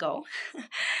want to go.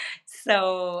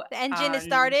 So, The engine is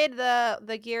started.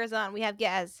 The gears on. We have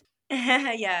gas.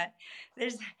 yeah,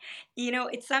 there's,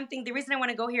 it's something. The reason I want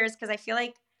to go here is because I feel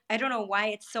like I don't know why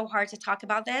it's so hard to talk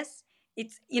about this.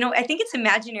 It's, I think it's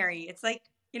imaginary. It's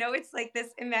like this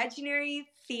imaginary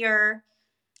fear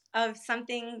of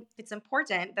something that's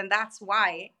important. Then that's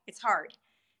why it's hard.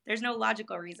 There's no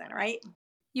logical reason, right?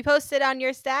 You posted on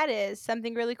your status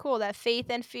something really cool, that faith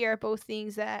and fear are both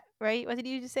things that, right? What did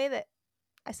you just say? That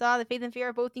I saw the faith and fear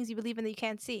are both things you believe in that you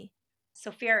can't see.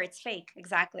 So fear, it's fake.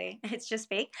 Exactly. It's just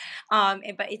fake.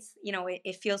 But it's,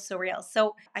 it feels so real.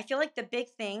 So I feel like the big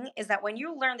thing is that when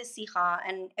you learn the sikha,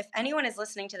 and if anyone is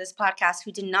listening to this podcast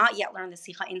who did not yet learn the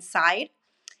sikha inside,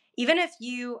 even if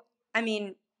I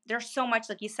mean, there's so much,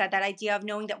 like you said, that idea of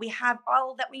knowing that we have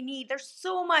all that we need. There's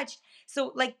so much.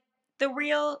 So like the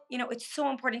real, it's so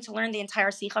important to learn the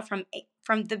entire sikha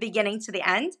from the beginning to the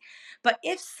end. But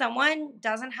if someone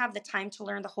doesn't have the time to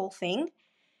learn the whole thing,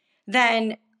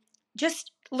 then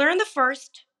just learn the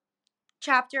first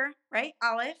chapter, right?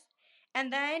 Aleph.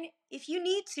 And then if you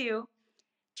need to,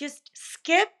 just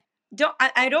skip.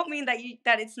 I don't mean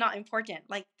that it's not important.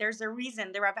 Like there's a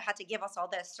reason the Rebbe had to give us all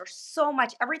this. There's so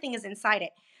much, everything is inside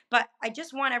it. But I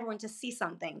just want everyone to see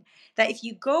something. That if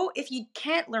you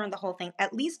can't learn the whole thing,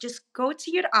 at least just go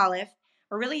to Yud Aleph,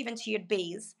 or really even to Yud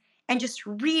Beis, and just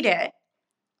read it.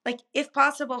 Like if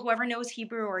possible, whoever knows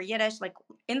Hebrew or Yiddish, like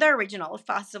in the original if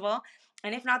possible.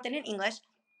 And if not, then in English,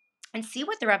 and see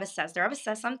what the Rebbe says. The Rebbe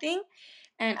says something,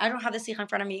 and I don't have the sikha in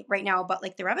front of me right now, but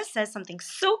like the Rebbe says something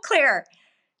so clear.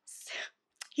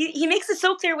 He makes it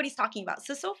so clear what he's talking about.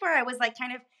 So far I was like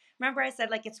kind of, remember I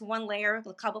said like it's one layer,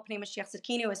 the Kabul Pnei Moshiach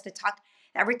Tzidkenu, is to talk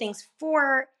that everything's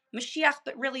for Mashiach,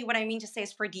 but really what I mean to say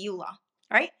is for Geula,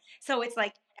 right? So it's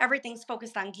like everything's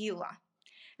focused on Geula,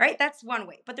 right? That's one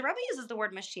way. But the Rebbe uses the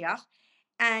word Mashiach,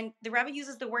 and the Rebbe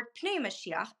uses the word Pnei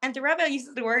Mashiach, and the Rebbe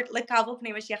uses the word Lekavol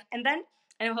Pnei Mashiach. And then,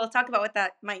 and we'll talk about what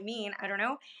that might mean, I don't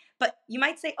know. But you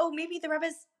might say, oh, maybe the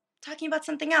Rebbe's talking about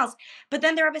something else. But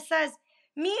then the Rebbe says,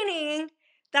 meaning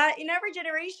that in every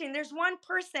generation, there's one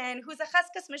person who's a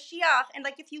Cheskas Mashiach. And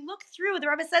like, if you look through, the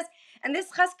Rebbe says, and this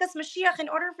Cheskas Mashiach, in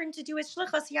order for him to do his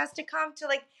shlichus, he has to come to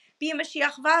like be a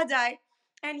Mashiach Vadai.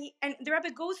 And the Rebbe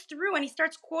goes through and he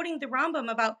starts quoting the Rambam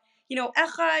about,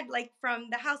 Echad, like from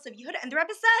the house of Yehuda. And the Rebbe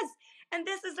says, and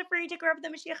this is the Frierdiker Rebbe, the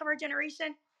Mashiach of our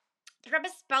generation. The Rebbe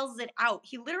spells it out.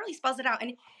 He literally spells it out.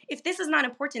 And if this is not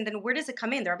important, then where does it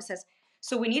come in? The Rebbe says,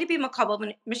 so we need to be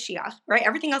Makabal Mashiach, right?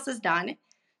 Everything else is done.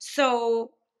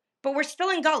 So, but we're still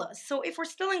in Galus. So if we're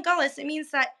still in Galus, it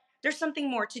means that there's something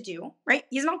more to do, right?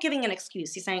 He's not giving an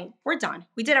excuse. He's saying, we're done.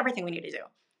 We did everything we need to do.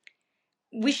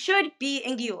 We should be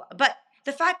in Geula. But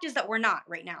the fact is that we're not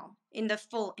right now in the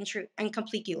full and true and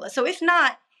complete Geula. So if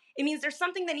not, it means there's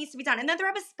something that needs to be done. And then the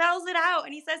Rebbe spells it out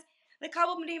and he says, the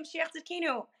Kabul B'nai Mashiach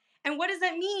Tzidkenu. And what does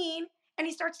that mean? And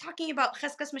he starts talking about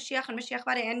Cheskas Mashiach and Mashiach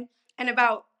Bade, and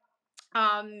about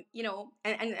and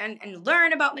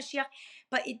learn about Mashiach.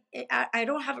 But I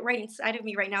don't have it right inside of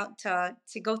me right now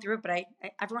to go through it. But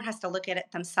everyone has to look at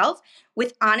it themselves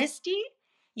with honesty.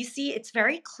 You see, it's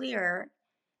very clear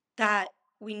that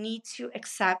we need to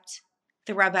accept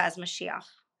the Rebbe as Mashiach.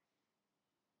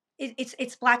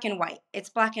 It's black and white. It's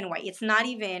black and white. It's not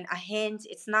even a hint.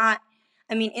 It's not.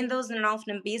 I mean, in those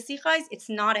Nanalfnim Basichais, it's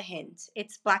not a hint.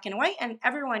 It's black and white, and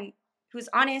everyone who's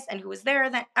honest and who was there,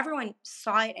 that everyone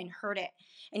saw it and heard it,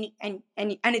 and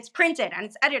it's printed and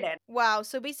it's edited. Wow.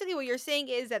 So basically, what you're saying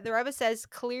is that the Rebbe says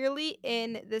clearly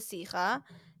in the Sikha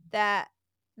that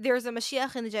there's a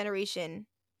Mashiach in the generation.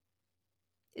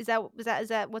 Is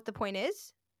that what the point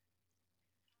is?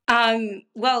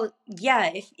 Well,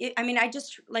 yeah. I mean, I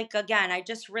just like again, I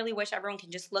just really wish everyone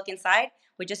can just look inside.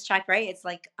 We just check, right? It's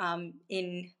like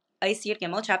in Isir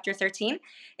Gimel chapter 13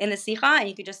 in the Sikha, and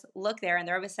you could just look there, and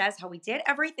the Rebbe says how we did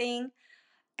everything,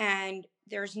 and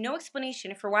there's no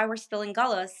explanation for why we're still in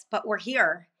Gullus, but we're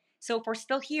here. So if we're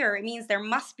still here, it means there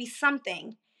must be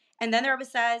something. And then the Rebbe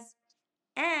says,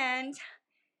 and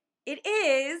it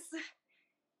is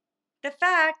the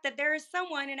fact that there is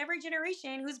someone in every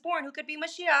generation who's born who could be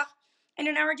Mashiach. And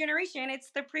in our generation,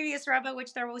 it's the previous Rebbe,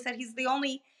 which the Rebbe said he's the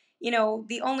only,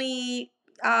 the only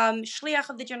Shliach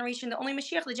of the generation, the only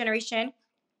Mashiach of the generation.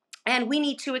 And we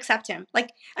need to accept him.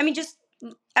 Like, I mean, just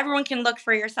everyone can look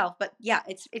for yourself. But yeah,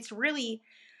 it's really,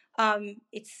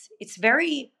 it's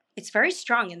very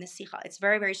strong in this Sikha. It's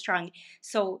very, very strong.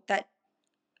 So that,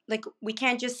 like, we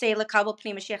can't just say Lakabel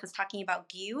Pnei Mashiach is talking about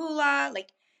Geula, like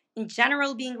in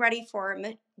general being ready for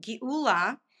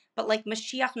Geula, but like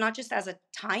Mashiach not just as a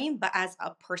time, but as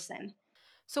a person.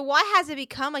 So why has it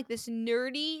become like this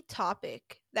nerdy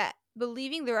topic that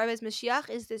believing the Rebbe is Mashiach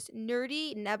is this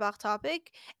nerdy Nebuch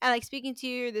topic, and like speaking to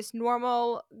you, this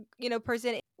normal,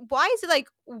 person? Why is it like,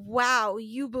 wow,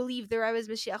 you believe the Rebbe is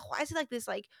Mashiach? Why is it like this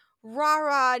like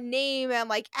rah name and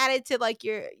like added to like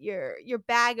your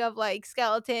bag of like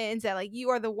skeletons, and like you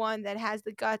are the one that has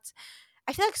the guts?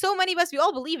 I feel like so many of us, we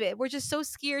all believe it. We're just so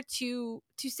scared to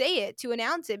say it, to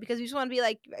announce it, because we just want to be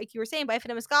like you were saying, by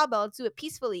Finim let's do it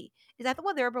peacefully. Is that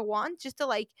what the Rebbe wants? Just to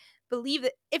like believe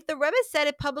that if the Rebbe said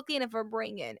it publicly in a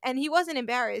Verbringen and he wasn't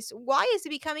embarrassed, why is it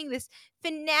becoming this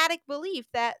fanatic belief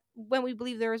that when we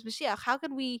believe there is Mashiach, how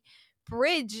can we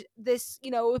bridge this,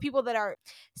 with people that are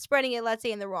spreading it, let's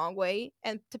say, in the wrong way,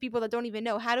 and to people that don't even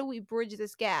know? How do we bridge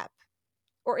this gap?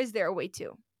 Or is there a way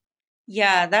to?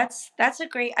 Yeah, that's a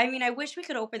great. I mean, I wish we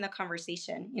could open the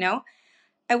conversation.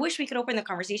 I wish we could open the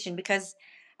conversation because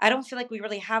I don't feel like we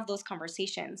really have those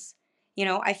conversations.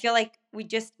 I feel like we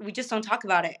just don't talk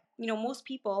about it. Most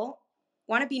people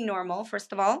want to be normal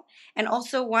first of all, and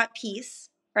also want peace,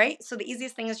 right? So the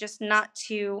easiest thing is just not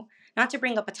to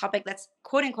bring up a topic that's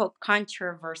quote unquote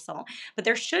controversial, but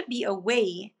there should be a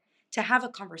way to have a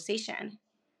conversation,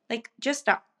 like just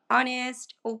a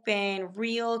honest, open,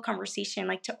 real conversation,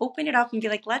 like to open it up and be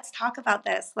like, let's talk about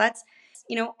this. Let's,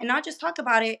 and not just talk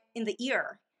about it in the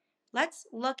ear. Let's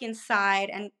look inside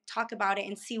and talk about it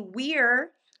and see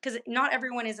where, because not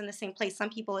everyone is in the same place. Some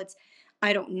people it's,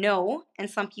 I don't know. And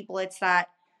some people it's that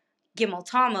Gimel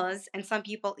Tamas. And some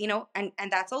people, and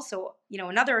that's also,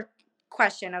 another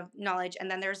question of knowledge. And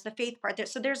then there's the faith part there.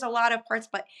 So there's a lot of parts,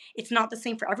 but it's not the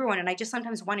same for everyone. And I just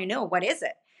sometimes want to know, what is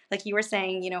it? Like you were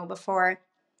saying, before,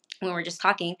 when we're just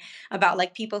talking about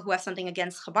like people who have something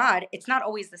against Chabad, it's not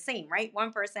always the same, right?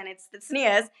 One person it's the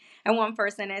tznias, and one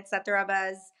person it's that the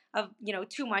Rebbe is of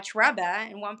too much Rebbe,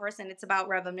 and one person it's about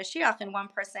Rebbe Mashiach, and one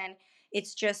person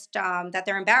it's just that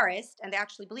they're embarrassed and they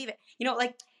actually believe it.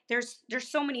 Like there's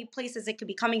so many places it could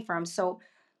be coming from. So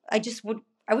I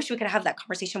wish we could have that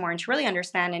conversation more and to really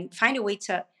understand and find a way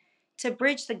to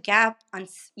bridge the gap on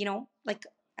like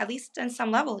at least on some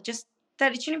level, just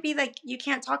that it shouldn't be like you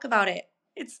can't talk about it.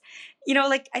 It's,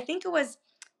 like I think there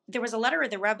was a letter of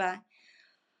the Rebbe.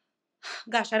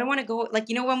 Gosh, I don't want to go like,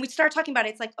 when we start talking about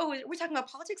it, it's like, oh, we're talking about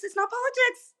politics. It's not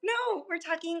politics. No,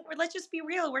 let's just be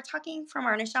real. We're talking from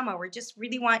our neshama. We just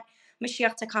really want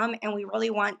Mashiach to come, and we really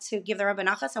want to give the Rebbe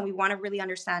nachas, and we want to really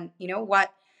understand,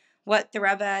 what the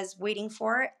Rebbe is waiting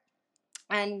for.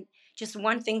 And just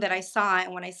one thing that I saw,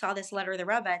 and when I saw this letter of the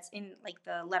Rebbe, it's in like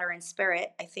the Letter in Spirit,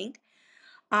 I think.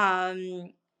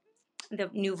 The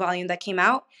new volume that came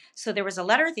out. So there was a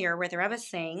letter there where the Rebbe is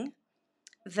saying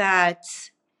that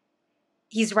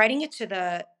he's writing it to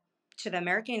the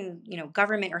American,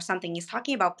 government or something. He's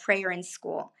talking about prayer in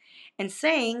school and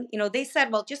saying, they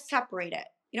said, well, just separate it.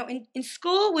 In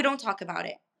school, we don't talk about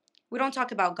it. We don't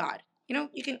talk about God.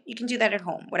 You can do that at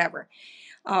home, whatever,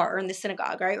 or in the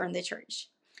synagogue, right, or in the church.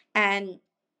 And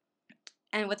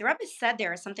what the Rebbe said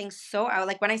there is something so,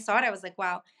 like when I saw it, I was like,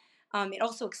 wow. it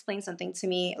also explained something to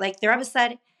me. Like the Rebbe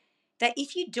said that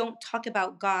if you don't talk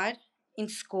about God in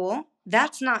school,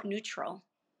 that's not neutral.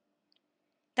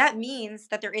 That means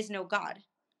that there is no God.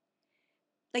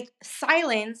 Like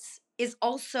silence is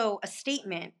also a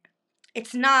statement.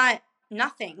 It's not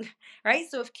nothing, right?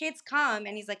 So if kids come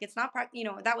and he's like, it's not,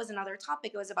 that was another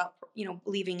topic. It was about,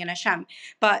 believing in Hashem.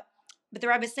 But the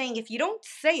Rebbe is saying, if you don't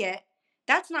say it,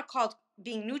 that's not called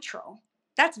being neutral.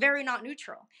 That's very not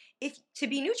neutral. If to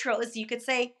be neutral is, you could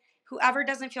say, whoever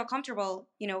doesn't feel comfortable,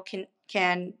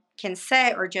 can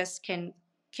say, or just can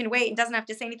wait and doesn't have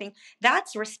to say anything.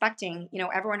 That's respecting,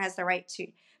 everyone has the right to.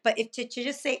 But if to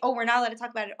just say, oh, we're not allowed to talk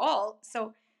about it at all,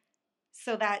 so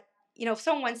that, if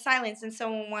someone wants silence and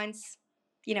someone wants,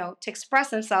 to express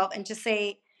themselves and to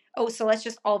say, oh, so let's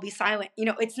just all be silent,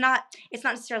 it's not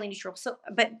necessarily neutral. So,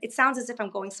 but it sounds as if I'm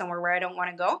going somewhere where I don't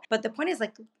want to go. But the point is,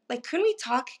 like can we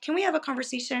talk, can we have a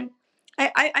conversation?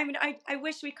 I mean, I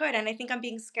wish we could, and I think I'm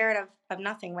being scared of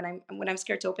nothing when I'm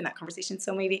scared to open that conversation.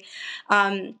 So maybe,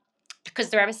 because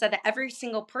the Rebbe said that every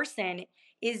single person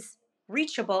is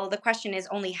reachable. The question is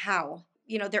only how.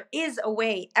 There is a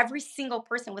way. Every single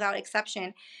person, without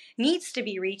exception, needs to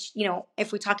be reached.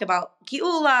 If we talk about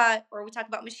Geula, or we talk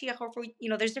about Moshiach, or if we,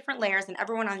 there's different layers, and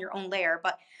everyone on your own layer.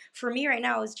 But for me right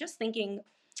now, I was just thinking,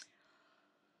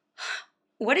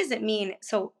 what does it mean?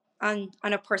 So on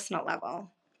a personal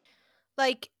level.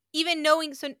 Like, even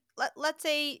knowing, so let's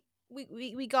say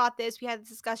we got this, we had this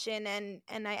discussion,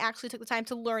 and I actually took the time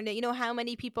to learn it. You know how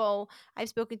many people I've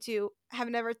spoken to have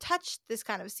never touched this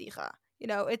kind of sikha.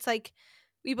 It's like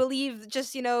we believe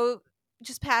just,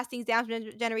 just pass things down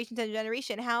from generation to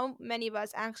generation. How many of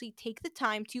us actually take the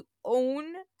time to own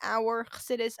our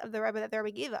chassidus of the Rebbe that the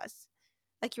Rebbe gave us?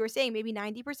 Like you were saying, maybe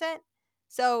 90%.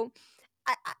 So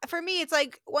for me, it's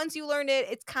like once you learn it,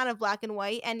 it's kind of black and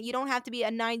white, and you don't have to be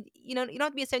you don't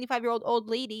have to be a 75-year-old old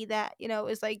lady that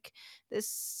is like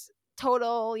this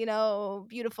total,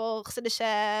 beautiful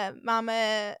chassidisha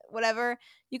mama, whatever.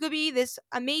 You could be this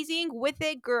amazing with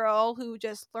it girl who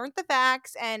just learned the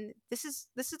facts, and this is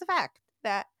the fact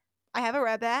that I have a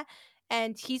rebbe,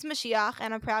 and he's Mashiach,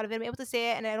 and I'm proud of it. I'm able to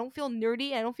say it, and I don't feel nerdy,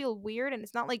 and I don't feel weird, and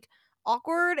it's not like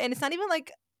awkward, and it's not even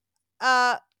like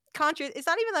uh it's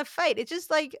not even a fight. It's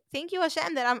just like, thank you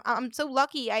Hashem that I'm so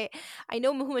lucky. I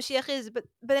know who Mashiach is, but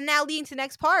then now leading to the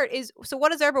next part is, so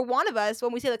what does every one of us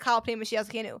when we say the Kal Pnei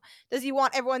Mashiach Kenu? Does he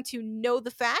want everyone to know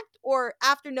the fact, or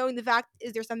after knowing the fact,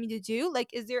 is there something to do?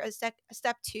 Like, is there a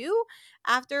step two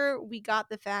after we got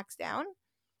the facts down?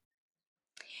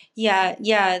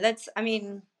 Yeah, that's, I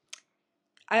mean,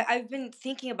 I've been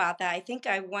thinking about that. I think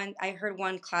I heard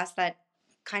one class that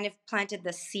kind of planted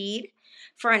the seed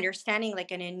for understanding,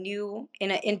 like in a new,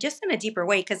 in just in a deeper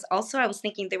way. Because also I was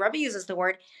thinking the Rebbe uses the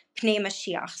word Pnei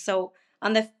Mashiach. So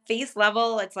on the face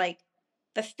level, it's like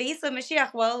the face of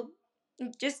Mashiach. Well,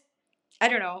 just, I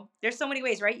don't know. There's so many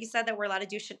ways, right? You said that we're allowed to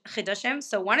do chidushim.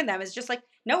 So one of them is just like,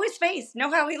 know his face,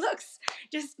 know how he looks,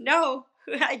 just know,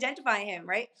 identify him,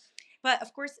 right? But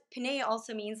of course, Pnei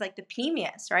also means like the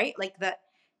pneumius, right? Like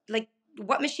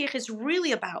what Mashiach is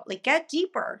really about. Like, get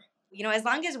deeper. As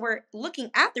long as we're looking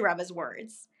at the Rebbe's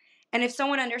words, and if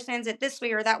someone understands it this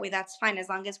way or that way, that's fine. As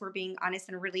long as we're being honest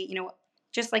and really,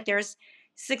 just like there's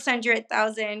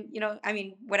 600,000, I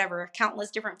mean, whatever, countless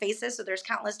different faces. So there's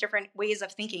countless different ways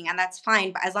of thinking, and that's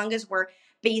fine. But as long as we're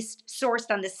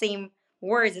sourced on the same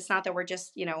words, it's not that we're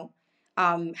just,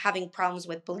 having problems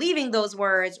with believing those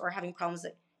words, or having problems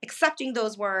accepting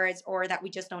those words, or that we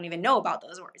just don't even know about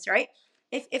those words, right?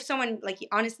 If someone like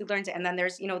honestly learns it, and then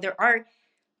there's, there are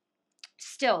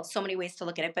still so many ways to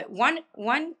look at it. But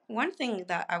one thing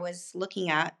that I was looking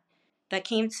at that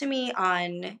came to me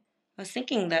I was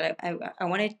thinking that I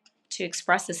wanted to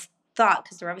express this thought,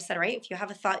 because the Rebbe said, right, if you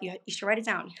have a thought, you should write it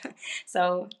down.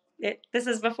 So this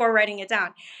is before writing it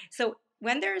down. So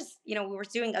when there's, we were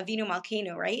doing Avinu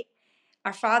Malkeinu, right,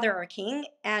 our Father, our King,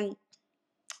 and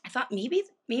I thought maybe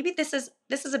this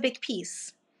is a big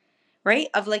piece, right?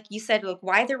 Of, like you said, like,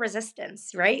 why the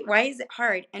resistance, right? Why is it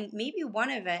hard? And maybe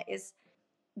one of it is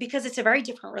because it's a very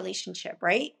different relationship,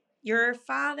 right? Your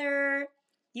father,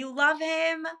 you love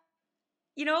him,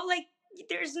 like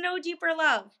there's no deeper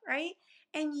love, right?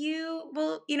 And you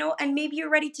will, and maybe you're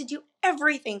ready to do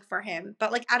everything for him,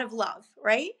 but like out of love,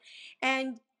 right?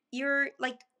 And you're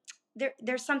like,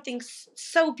 there's something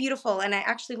so beautiful, and I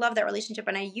actually love that relationship.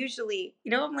 And I usually,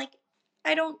 I'm like,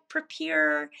 I don't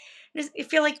prepare. I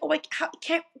feel like, oh, I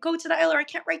can't go to the aisle, or I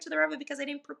can't write to the Rebbe because I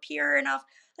didn't prepare enough.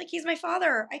 Like, he's my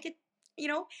father. I could, you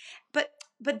know, but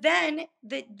then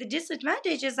the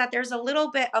disadvantage is that there's a little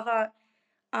bit of a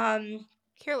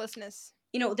Carelessness.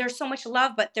 there's so much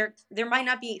love, but there might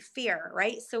not be fear,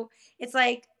 right? So it's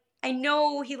like, I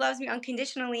know he loves me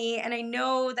unconditionally, and I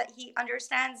know that he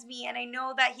understands me, and I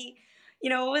know that he,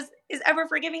 is ever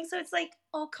forgiving. So it's like,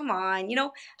 oh, come on,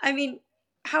 I mean,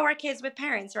 how are kids with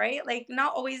parents, right? Like,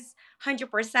 not always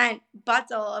 100%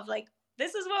 battle of like,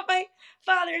 this is what my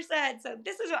father said, so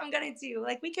this is what I'm gonna do.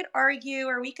 Like, we could argue,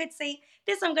 or we could say,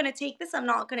 this I'm gonna take, this I'm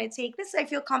not gonna take, this I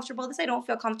feel comfortable, this I don't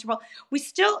feel comfortable. We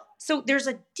still, so there's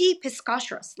a deep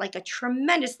hiskashrus, like a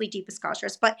tremendously deep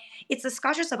hiskashrus, but it's the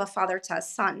hiskashrus of a father to a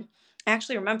son. I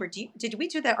actually remember, did we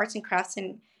do that arts and crafts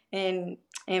in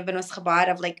Benos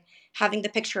Chabad of like having the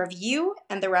picture of you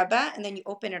and the Rebbe, and then you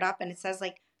open it up and it says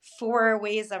like four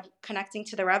ways of connecting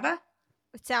to the Rebbe?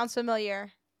 It sounds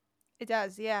familiar. It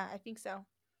does. Yeah, I think so.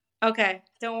 Okay,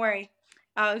 don't worry.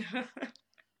 Uh,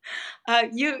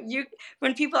 you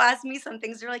when people ask me some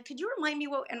things, they're like, "Could you remind me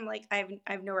what?" And I'm like, I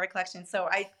have no recollection. So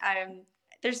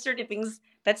there's certain things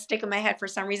that stick in my head for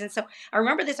some reason. So I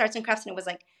remember this arts and crafts, and it was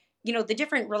like, the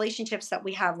different relationships that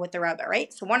we have with the Rebbe,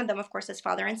 right? So one of them, of course, is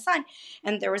father and son,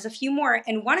 and there was a few more,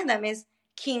 and one of them is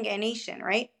king and nation,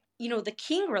 right? The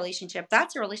king relationship.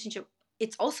 That's a relationship.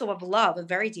 It's also of love, a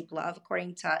very deep love,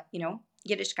 according to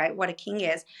Yiddishkeit, what a king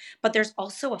is. But there's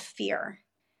also a fear,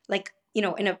 like in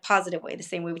a positive way, the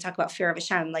same way we talk about fear of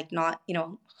Hashem, like not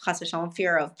chas v'shalom,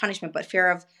 fear of punishment, but fear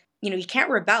of you can't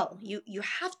rebel. You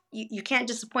can't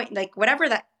disappoint, like whatever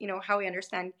that how we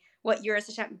understand what year is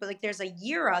Hashem, but like there's a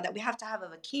yira that we have to have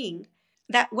of a king,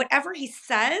 that whatever he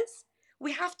says,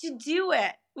 we have to do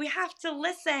it. We have to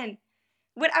listen.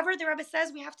 Whatever the Rebbe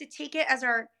says, we have to take it as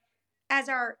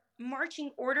our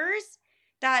marching orders.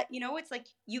 That it's like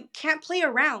you can't play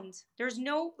around. There's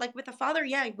no, like with the father,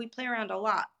 yeah, we play around a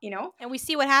lot. And we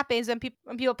see what happens when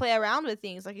people play around with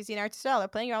things, like you see in Art Cell. They're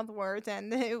playing around with words,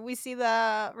 and we see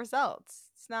the results.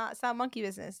 It's not monkey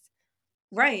business.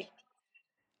 Right,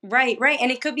 right.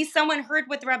 And it could be someone heard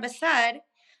what the Rebbe said,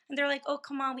 and they're like, oh,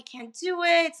 come on, we can't do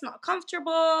it. It's not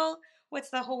comfortable.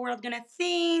 What's the whole world gonna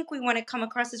think? We want to come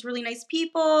across as really nice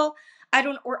people. I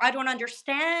don't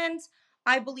understand.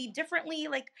 I believe differently.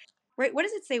 Like, right, what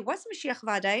does it say? What's Moshiach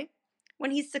Vadai?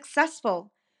 When he's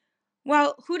successful.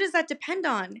 Well, who does that depend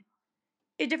on?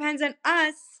 It depends on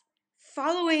us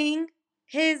following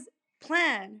his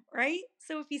plan, right?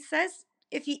 So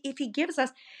if he gives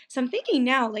us, so I'm thinking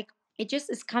now, like it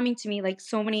just is coming to me like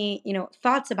so many,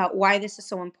 thoughts about why this is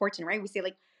so important, right? We say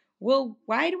like, well,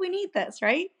 why do we need this,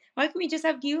 right? Why can't we just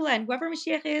have Geula, and whoever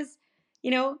Mashiach is, you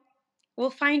know, we'll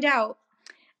find out,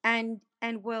 and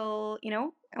we'll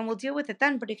deal with it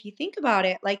then. But if you think about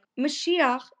it, like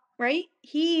Mashiach, right?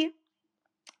 He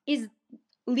is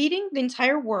leading the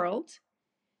entire world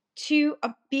to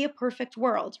be a perfect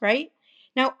world, right?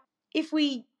 Now, if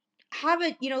we have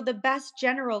the best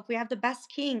general, if we have the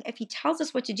best king, if he tells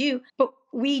us what to do, but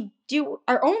we do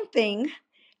our own thing,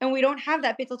 and we don't have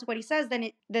that bittul to what he says,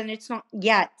 then it's not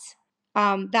yet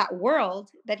that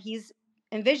world that he's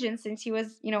envisioned since he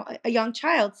was a young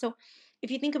child. So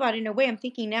if you think about it in a way, I'm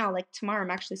thinking now, like tomorrow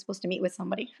I'm actually supposed to meet with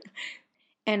somebody,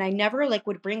 and I never like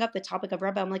would bring up the topic of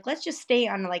Rebbe. I'm like, let's just stay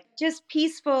on like just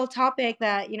peaceful topic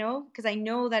that because I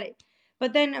know that it.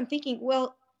 But then I'm thinking,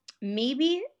 well,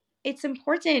 maybe it's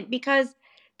important because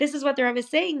this is what the Rebbe is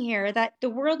saying here, that the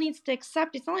world needs to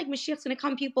accept. It's not like Mashiach's going to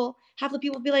come. Half the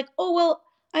people be like, oh well,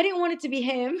 I didn't want it to be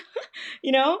him.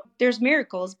 There's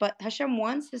miracles, but Hashem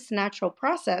wants this natural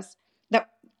process that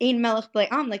Ein Melech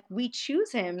B'Le'am, like we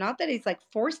choose him, not that it's like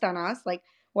forced on us. Like,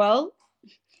 well,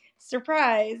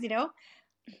 surprise.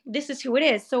 This is who it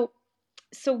is. So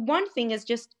one thing is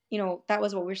just, that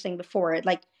was what we were saying before,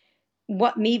 like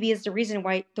what maybe is the reason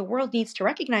why the world needs to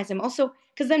recognize him. Also,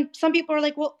 because then some people are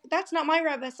like, well, that's not my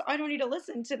Rebbe, so I don't need to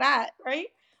listen to that, right?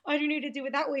 I don't need to do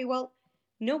it that way. Well,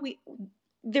 no,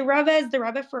 the Rebbe is the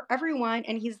Rebbe for everyone,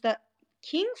 and he's the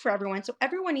king for everyone. So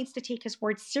everyone needs to take his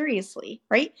words seriously,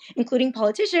 right? Including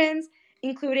politicians,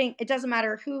 including, it doesn't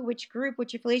matter who, which group,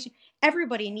 which affiliation,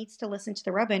 everybody needs to listen to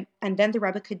the Rebbe, and then the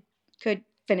Rebbe could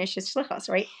finish his shlichus,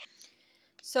 right?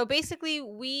 So basically,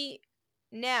 we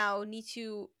now need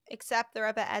to accept the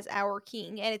Rebbe as our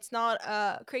king, and it's not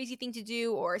a crazy thing to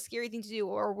do, or a scary thing to do,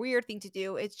 or a weird thing to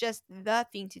do. It's just the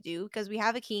thing to do because we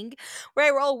have a king,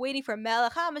 right? We're all waiting for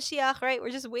Melech HaMashiach, right?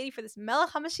 We're just waiting for this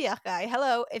Melech HaMashiach guy.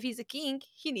 Hello, if he's a king,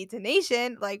 he needs a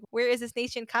nation. Like, where is this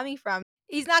nation coming from?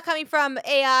 He's not coming from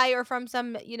AI or from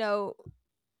some,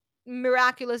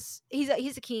 miraculous. He's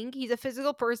a king. He's a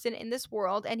physical person in this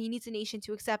world, and he needs a nation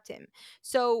to accept him.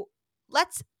 So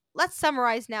let's let's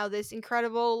summarize now this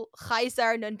incredible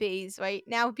Chaisar Nun Beis. Right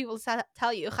now, people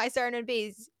tell you Chaisar Nun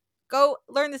Beis. Go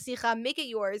learn the Sicha, make it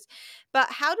yours. But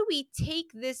how do we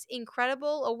take this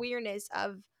incredible awareness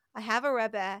of I have a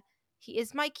Rebbe, he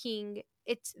is my king.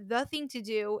 It's the thing to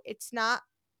do. It's not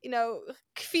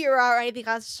kfira or anything,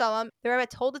 chas shalom. The Rebbe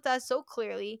told it to us so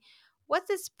clearly. What's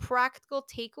this practical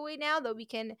takeaway now that we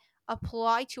can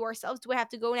apply to ourselves? Do I have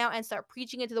to go now and start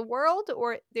preaching into the world,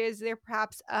 or is there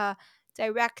perhaps a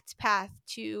direct path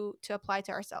to apply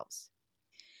to ourselves?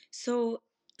 So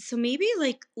so maybe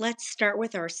like let's start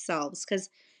with ourselves because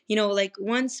like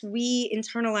once we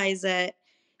internalize it,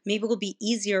 maybe it'll be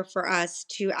easier for us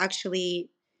to actually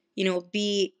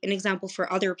be an example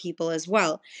for other people as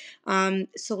well.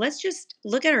 So let's just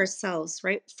look at ourselves,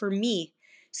 right? For me,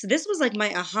 so this was like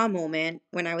my aha moment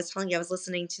when I was telling you I was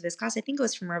listening to this class. I think it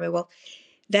was from Rabbi Wolf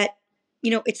that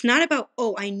it's not about,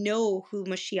 oh, I know who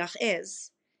Mashiach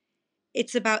is.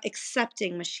 It's about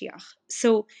accepting Mashiach.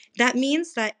 So that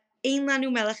means that Ein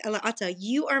lanu melech ela ata.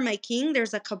 You are my king.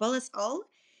 There's a Kabbalah's all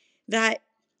that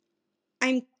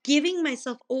I'm giving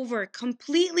myself over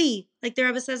completely, like the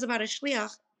Rebbe says about a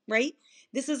shliach, right?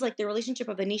 This is like the relationship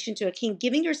of a nation to a king,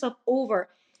 giving yourself over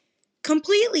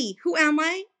completely. Who am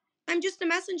I? I'm just a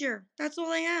messenger. That's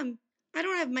all I am. I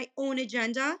don't have my own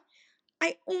agenda.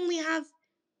 I only have,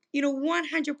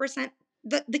 100%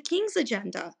 the king's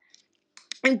agenda.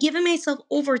 I'm giving myself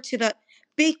over to the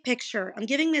big picture. I'm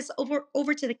giving this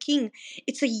over to the king.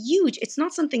 It's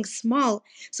not something small.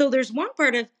 So there's one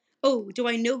part of, oh, do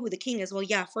I know who the king is? Well,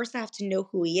 yeah, first I have to know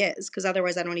who he is, because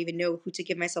otherwise I don't even know who to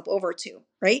give myself over to,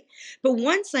 right? But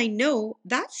once I know,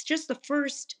 that's just the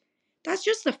first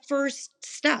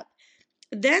step.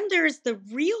 Then there's the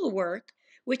real work,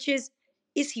 which is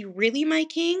he really my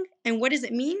king? And what does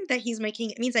it mean that he's my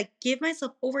king? It means I give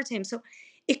myself over to him. So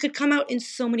it could come out in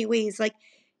so many ways. Like,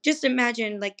 just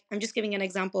imagine, like, I'm just giving an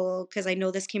example because I know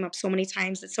this came up so many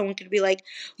times that someone could be like,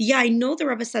 yeah, I know the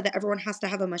Rebbe said that everyone has to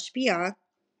have a mashpia,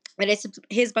 and it's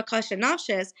his bakasha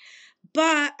nafshes,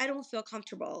 but I don't feel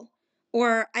comfortable,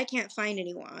 or I can't find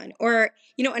anyone, or,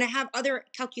 and I have other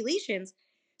calculations.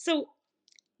 So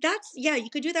you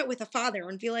could do that with a father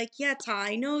and be like, yeah, Ta,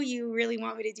 I know you really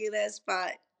want me to do this,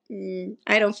 but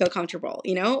I don't feel comfortable,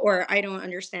 or I don't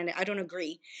understand it. I don't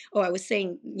agree. Oh, I was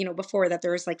saying, before that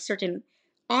there's like certain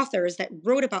authors that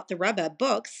wrote about the Rebbe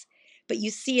books, but you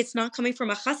see it's not coming from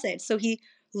a chassid. So he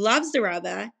loves the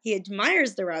Rebbe, he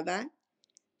admires the Rebbe,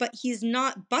 but he's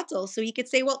not batal. So he could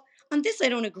say, well, on this I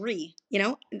don't agree,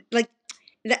 like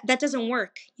that doesn't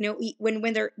work.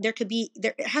 When there could be,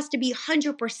 there it has to be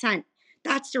 100%.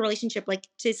 That's the relationship. Like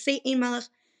to say ein melech,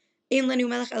 ein lanu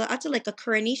melech ela ata, like a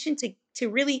coronation, to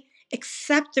really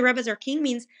accept the Rebbe as our king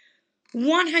means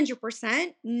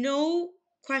 100%, no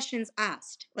questions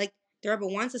asked. Like the Rebbe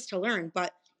wants us to learn,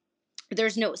 but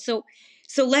there's no. So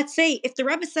let's say if the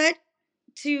Rebbe said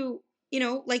to,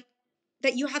 like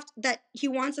that he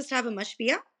wants us to have a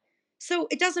mashpia, so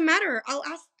it doesn't matter. I'll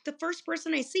ask the first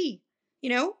person I see, you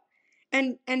know,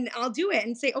 and I'll do it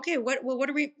and say, okay, what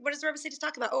does the Rebbe say to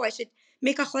talk about? Oh, I should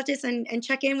make a chalatis and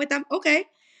check in with them. Okay.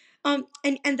 And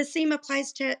the same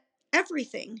applies to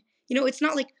everything. It's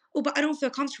not like, oh, but I don't feel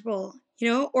comfortable,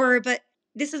 or but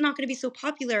this is not going to be so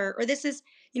popular, or this is,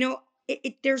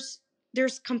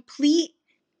 there's complete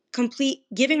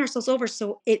giving ourselves over.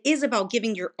 So it is about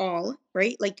giving your all,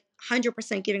 right? Like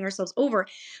 100% giving ourselves over.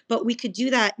 But we could do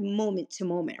that moment to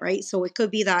moment, right? So it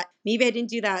could be that maybe I didn't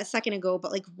do that a second ago,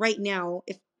 but like right now,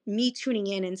 if me tuning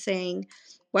in and saying,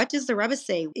 what does the Rebbe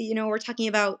say? We're talking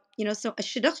about, so a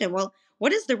shidduchim. Well,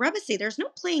 what does the Rebbe say? There's no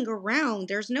playing around.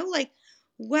 There's no like,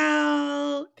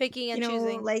 well, Picking and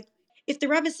choosing. like if the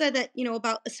Rebbe said that,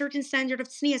 about a certain standard of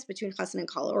tznius between chassan and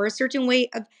kala, or a certain way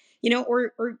of,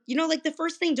 or like the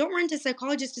first thing, don't run to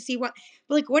psychologists to see what,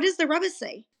 but like, what does the Rebbe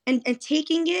say? And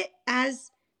taking it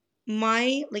as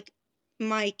my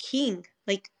king,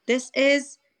 like this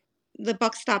is the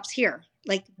buck stops here.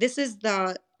 Like this is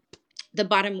the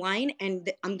bottom line,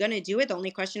 and I'm going to do it. The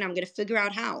only question, I'm going to figure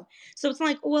out how. So it's not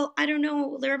like, well, I don't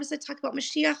know. The Rebbe said talk about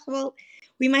Moshiach. Well,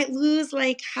 we might lose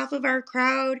like half of our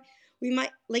crowd. We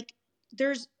might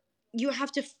you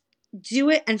have to do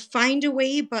it and find a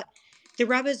way. But the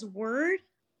Rebbe's word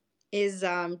is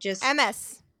just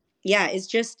MS. yeah,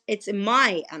 it's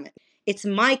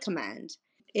my command.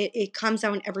 It comes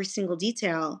out in every single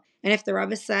detail. And if the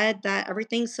Rebbe said that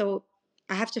everything, so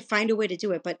I have to find a way to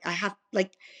do it. But I have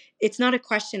it's not a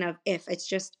question of if, it's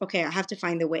just, okay, I have to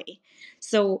find the way.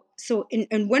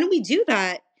 And when we do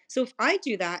that, so if I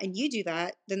do that and you do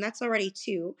that, then that's already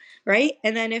two, right?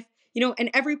 And then if, and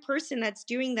every person that's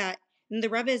doing that, and the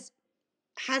Rebbe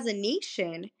has a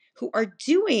nation who are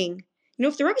doing,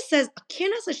 if the Rebbe says,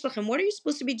 what are you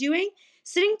supposed to be doing?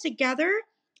 Sitting together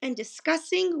and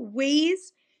discussing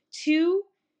ways to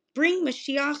bring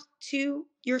Mashiach to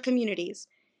your communities.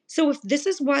 So if this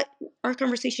is what our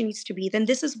conversation needs to be, then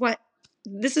this is what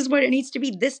this is what it needs to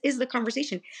be. This is the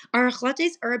conversation. Our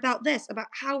achlates are about this, about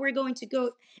how we're going to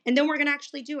go, and then we're going to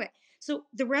actually do it. So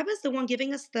the Rebbe is the one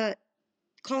giving us the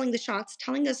calling the shots,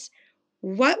 telling us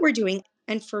what we're doing.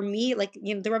 And for me, like,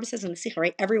 the Rebbe says in the Sikha,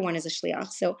 right? Everyone is a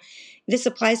shliach. So this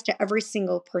applies to every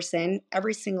single person,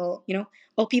 every single,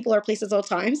 all people are places, all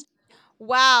times.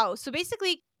 Wow. So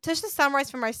basically, just to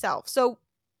summarize for myself, so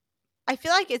I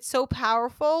feel like it's so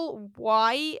powerful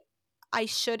why I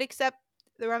should accept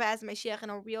the Rebbe as Mashiach in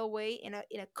a real way, in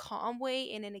a calm way,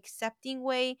 in an accepting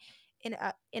way, in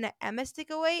a emistic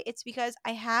way. It's because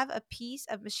I have a piece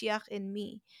of Mashiach in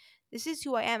me. This is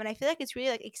who I am, and I feel like it's really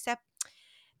like accept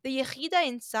the yechida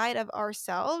inside of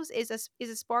ourselves is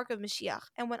a spark of Mashiach.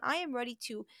 And when I am ready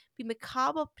to be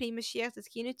mekabel pnei Mashiach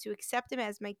tzidkenu, to accept him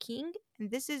as my king,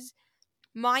 and this is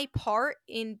my part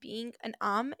in being an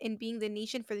in being the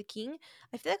nation for the king,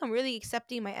 I feel like I'm really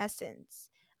accepting my essence.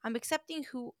 I'm accepting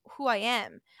who I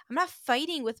am. I'm not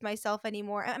fighting with myself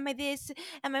anymore. Am I this?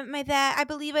 Am I that? I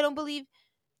believe, I don't believe.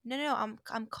 No.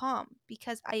 I'm calm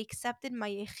because I accepted my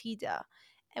yechida.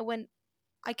 And when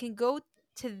I can go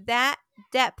to that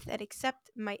depth and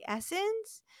accept my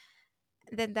essence,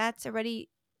 then that's already,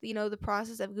 the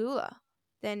process of gula.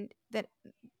 Then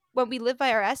when we live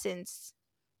by our essence,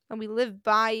 when we live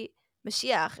by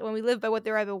Mashiach, when we live by what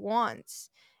the Rebbe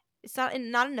wants, it's not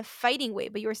in a fighting way,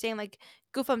 but you were saying like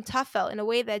gufam tafel, in a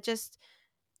way that just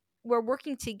we're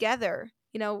working together.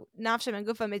 Nafsham and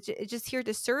gufam, it's just here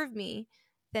to serve me.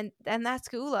 Then that's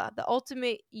geula, the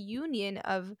ultimate union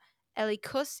of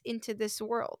elikus into this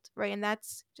world, right? And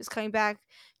that's just coming back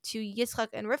to Yitzchak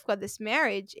and Rivka, this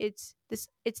marriage. It's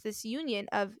this union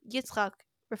of Yitzchak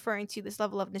referring to this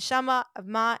level of neshama of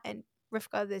ma, and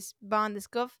Rivka, this bond, this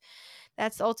guf.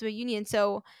 That's the ultimate union.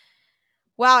 So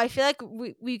wow, I feel like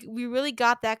we really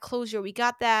got that closure. We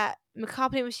got that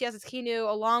Makapne Mashiach Kinu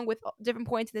along with different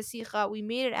points in the Sikha. We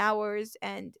made it ours,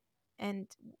 and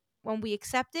when we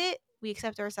accept it, we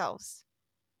accept ourselves.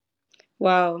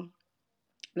 Wow,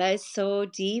 that is so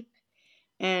deep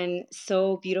and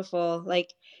so beautiful.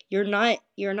 Like, you're not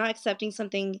accepting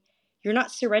something, you're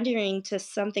not surrendering to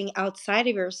something outside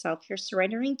of yourself. You're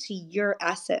surrendering to your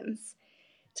essence,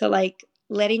 to like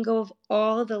letting go of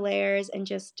all the layers and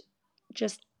just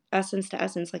essence to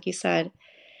essence, like you said.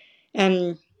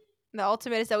 And The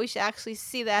ultimate is that we should actually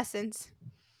see the essence.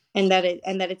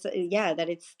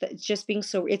 It's just being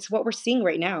so, it's what we're seeing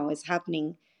right now is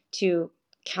happening to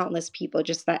countless people,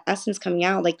 just that essence coming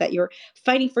out, like that you're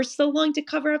fighting for so long to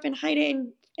cover up and hide it,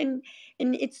 and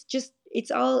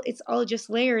it's all just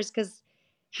layers. Because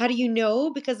how do you know?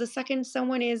 Because the second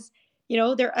someone is,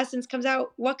 their essence comes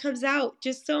out, what comes out?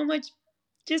 Just so much,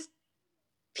 just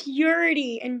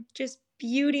purity and just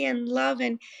beauty and love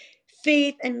and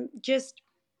faith, and just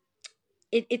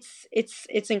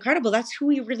it's incredible. That's who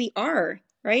we really are,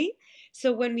 right?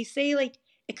 So when we say like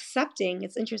accepting,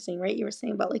 it's interesting, right? You were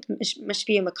saying about like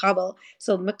mashpi and makabel.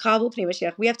 So makabel pnei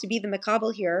Mashiach, we have to be the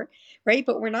makabel here, right?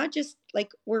 But we're not just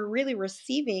like, we're really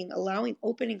receiving, allowing,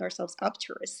 opening ourselves up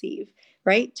to receive,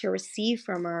 right? To receive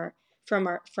from our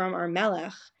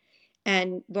melech.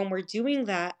 And when we're doing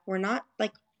that, we're not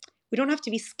like, we don't have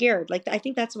to be scared. Like, I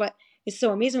think that's what is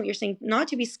so amazing what you're saying, not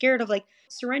to be scared of like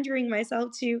surrendering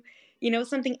myself to,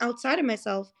 something outside of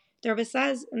myself. The Rebbe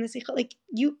says in the Sikha, like,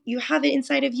 you have it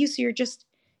inside of you, so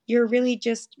you're really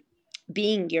just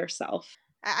being yourself.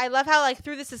 I love how like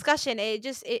through this discussion,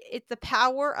 it's the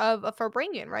power of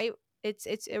bringing, right?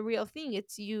 It's a real thing.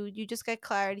 It's you just get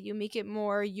clarity, you make it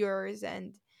more yours,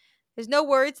 and there's no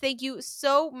words. Thank you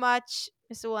so much,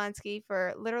 Mr. Wilansky,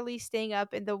 for literally staying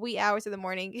up in the wee hours of the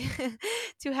morning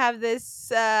to have this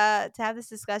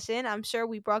discussion. I'm sure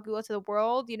we brought Gula to the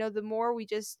world. The more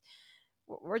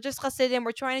we're just chasidim.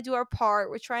 We're trying to do our part.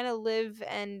 We're trying to live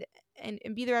and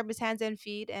be the Rebbe's hands and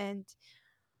feet. And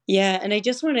Yeah, and I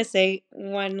just want to say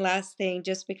one last thing,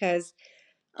 just because,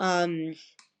 um,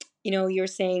 you're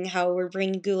saying how we're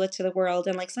bringing Gula to the world,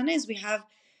 and like sometimes we have,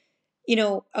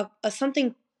 a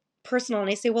something personal, and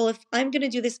I say, well, if I'm going to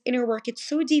do this inner work, it's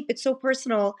so deep, it's so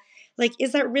personal, like,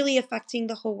 is that really affecting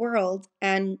the whole world?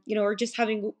 And we're just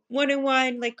having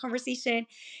one-on-one like conversation,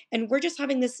 and we're just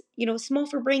having this, small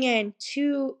for bring in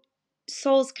two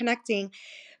souls connecting.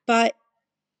 But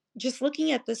just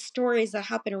looking at the stories that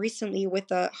happened recently with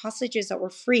the hostages that were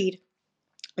freed,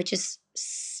 which is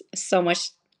so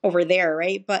much over there,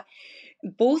 right? But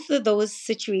both of those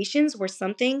situations were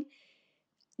something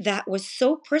that was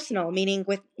so personal, meaning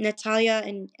with Natalia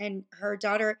and her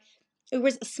daughter. It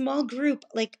was a small group.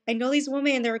 Like, I know these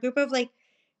women, and they're a group of like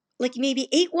maybe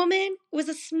 8 women. It was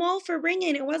a small for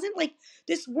bringing. It wasn't like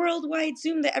this worldwide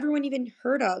Zoom that everyone even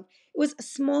heard of. It was a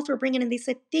small for bringing, and they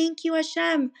said, "Thank you,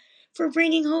 Hashem, for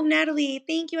bringing home Natalie.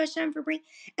 Thank you, Hashem, for bringing.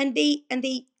 And they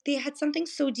had something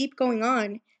so deep going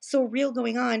on, so real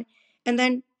going on, and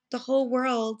then the whole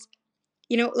world,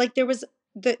 like there was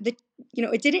the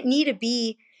it didn't need to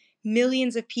be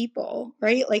millions of people,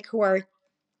 right? Like who are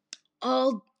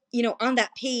all on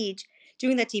that page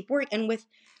doing that deep work. And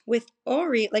with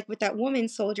Ori, like with that woman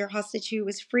soldier hostage who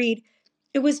was freed,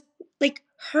 it was like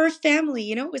her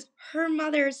family, it was her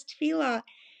mother's tefillah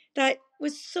that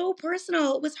was so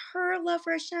personal. It was her love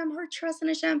for Hashem, her trust in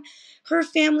Hashem, her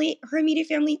family, her immediate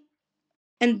family.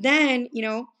 And then,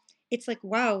 it's like,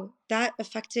 wow, that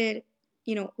affected,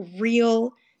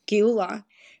 real geula.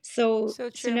 So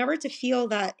true. never to feel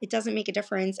that it doesn't make a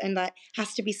difference and that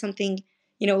has to be something,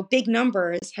 big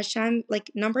numbers. Hashem,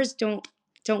 like numbers don't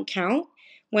count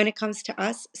when it comes to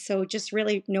us. So just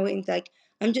really knowing like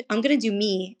I'm gonna do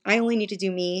me. I only need to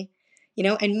do me,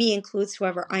 and me includes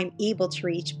whoever I'm able to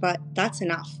reach, but that's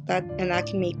enough. That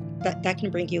can make that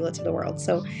can bring geula to the world.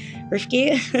 So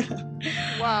Rivky.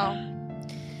 Wow.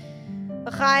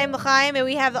 L'chaim, l'chaim, and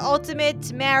we have the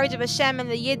ultimate marriage of Hashem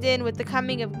and the Yidden with the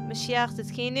coming of Moshiach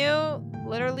Tzidkenu,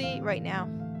 literally right now.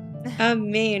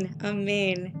 Amen,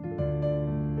 amen.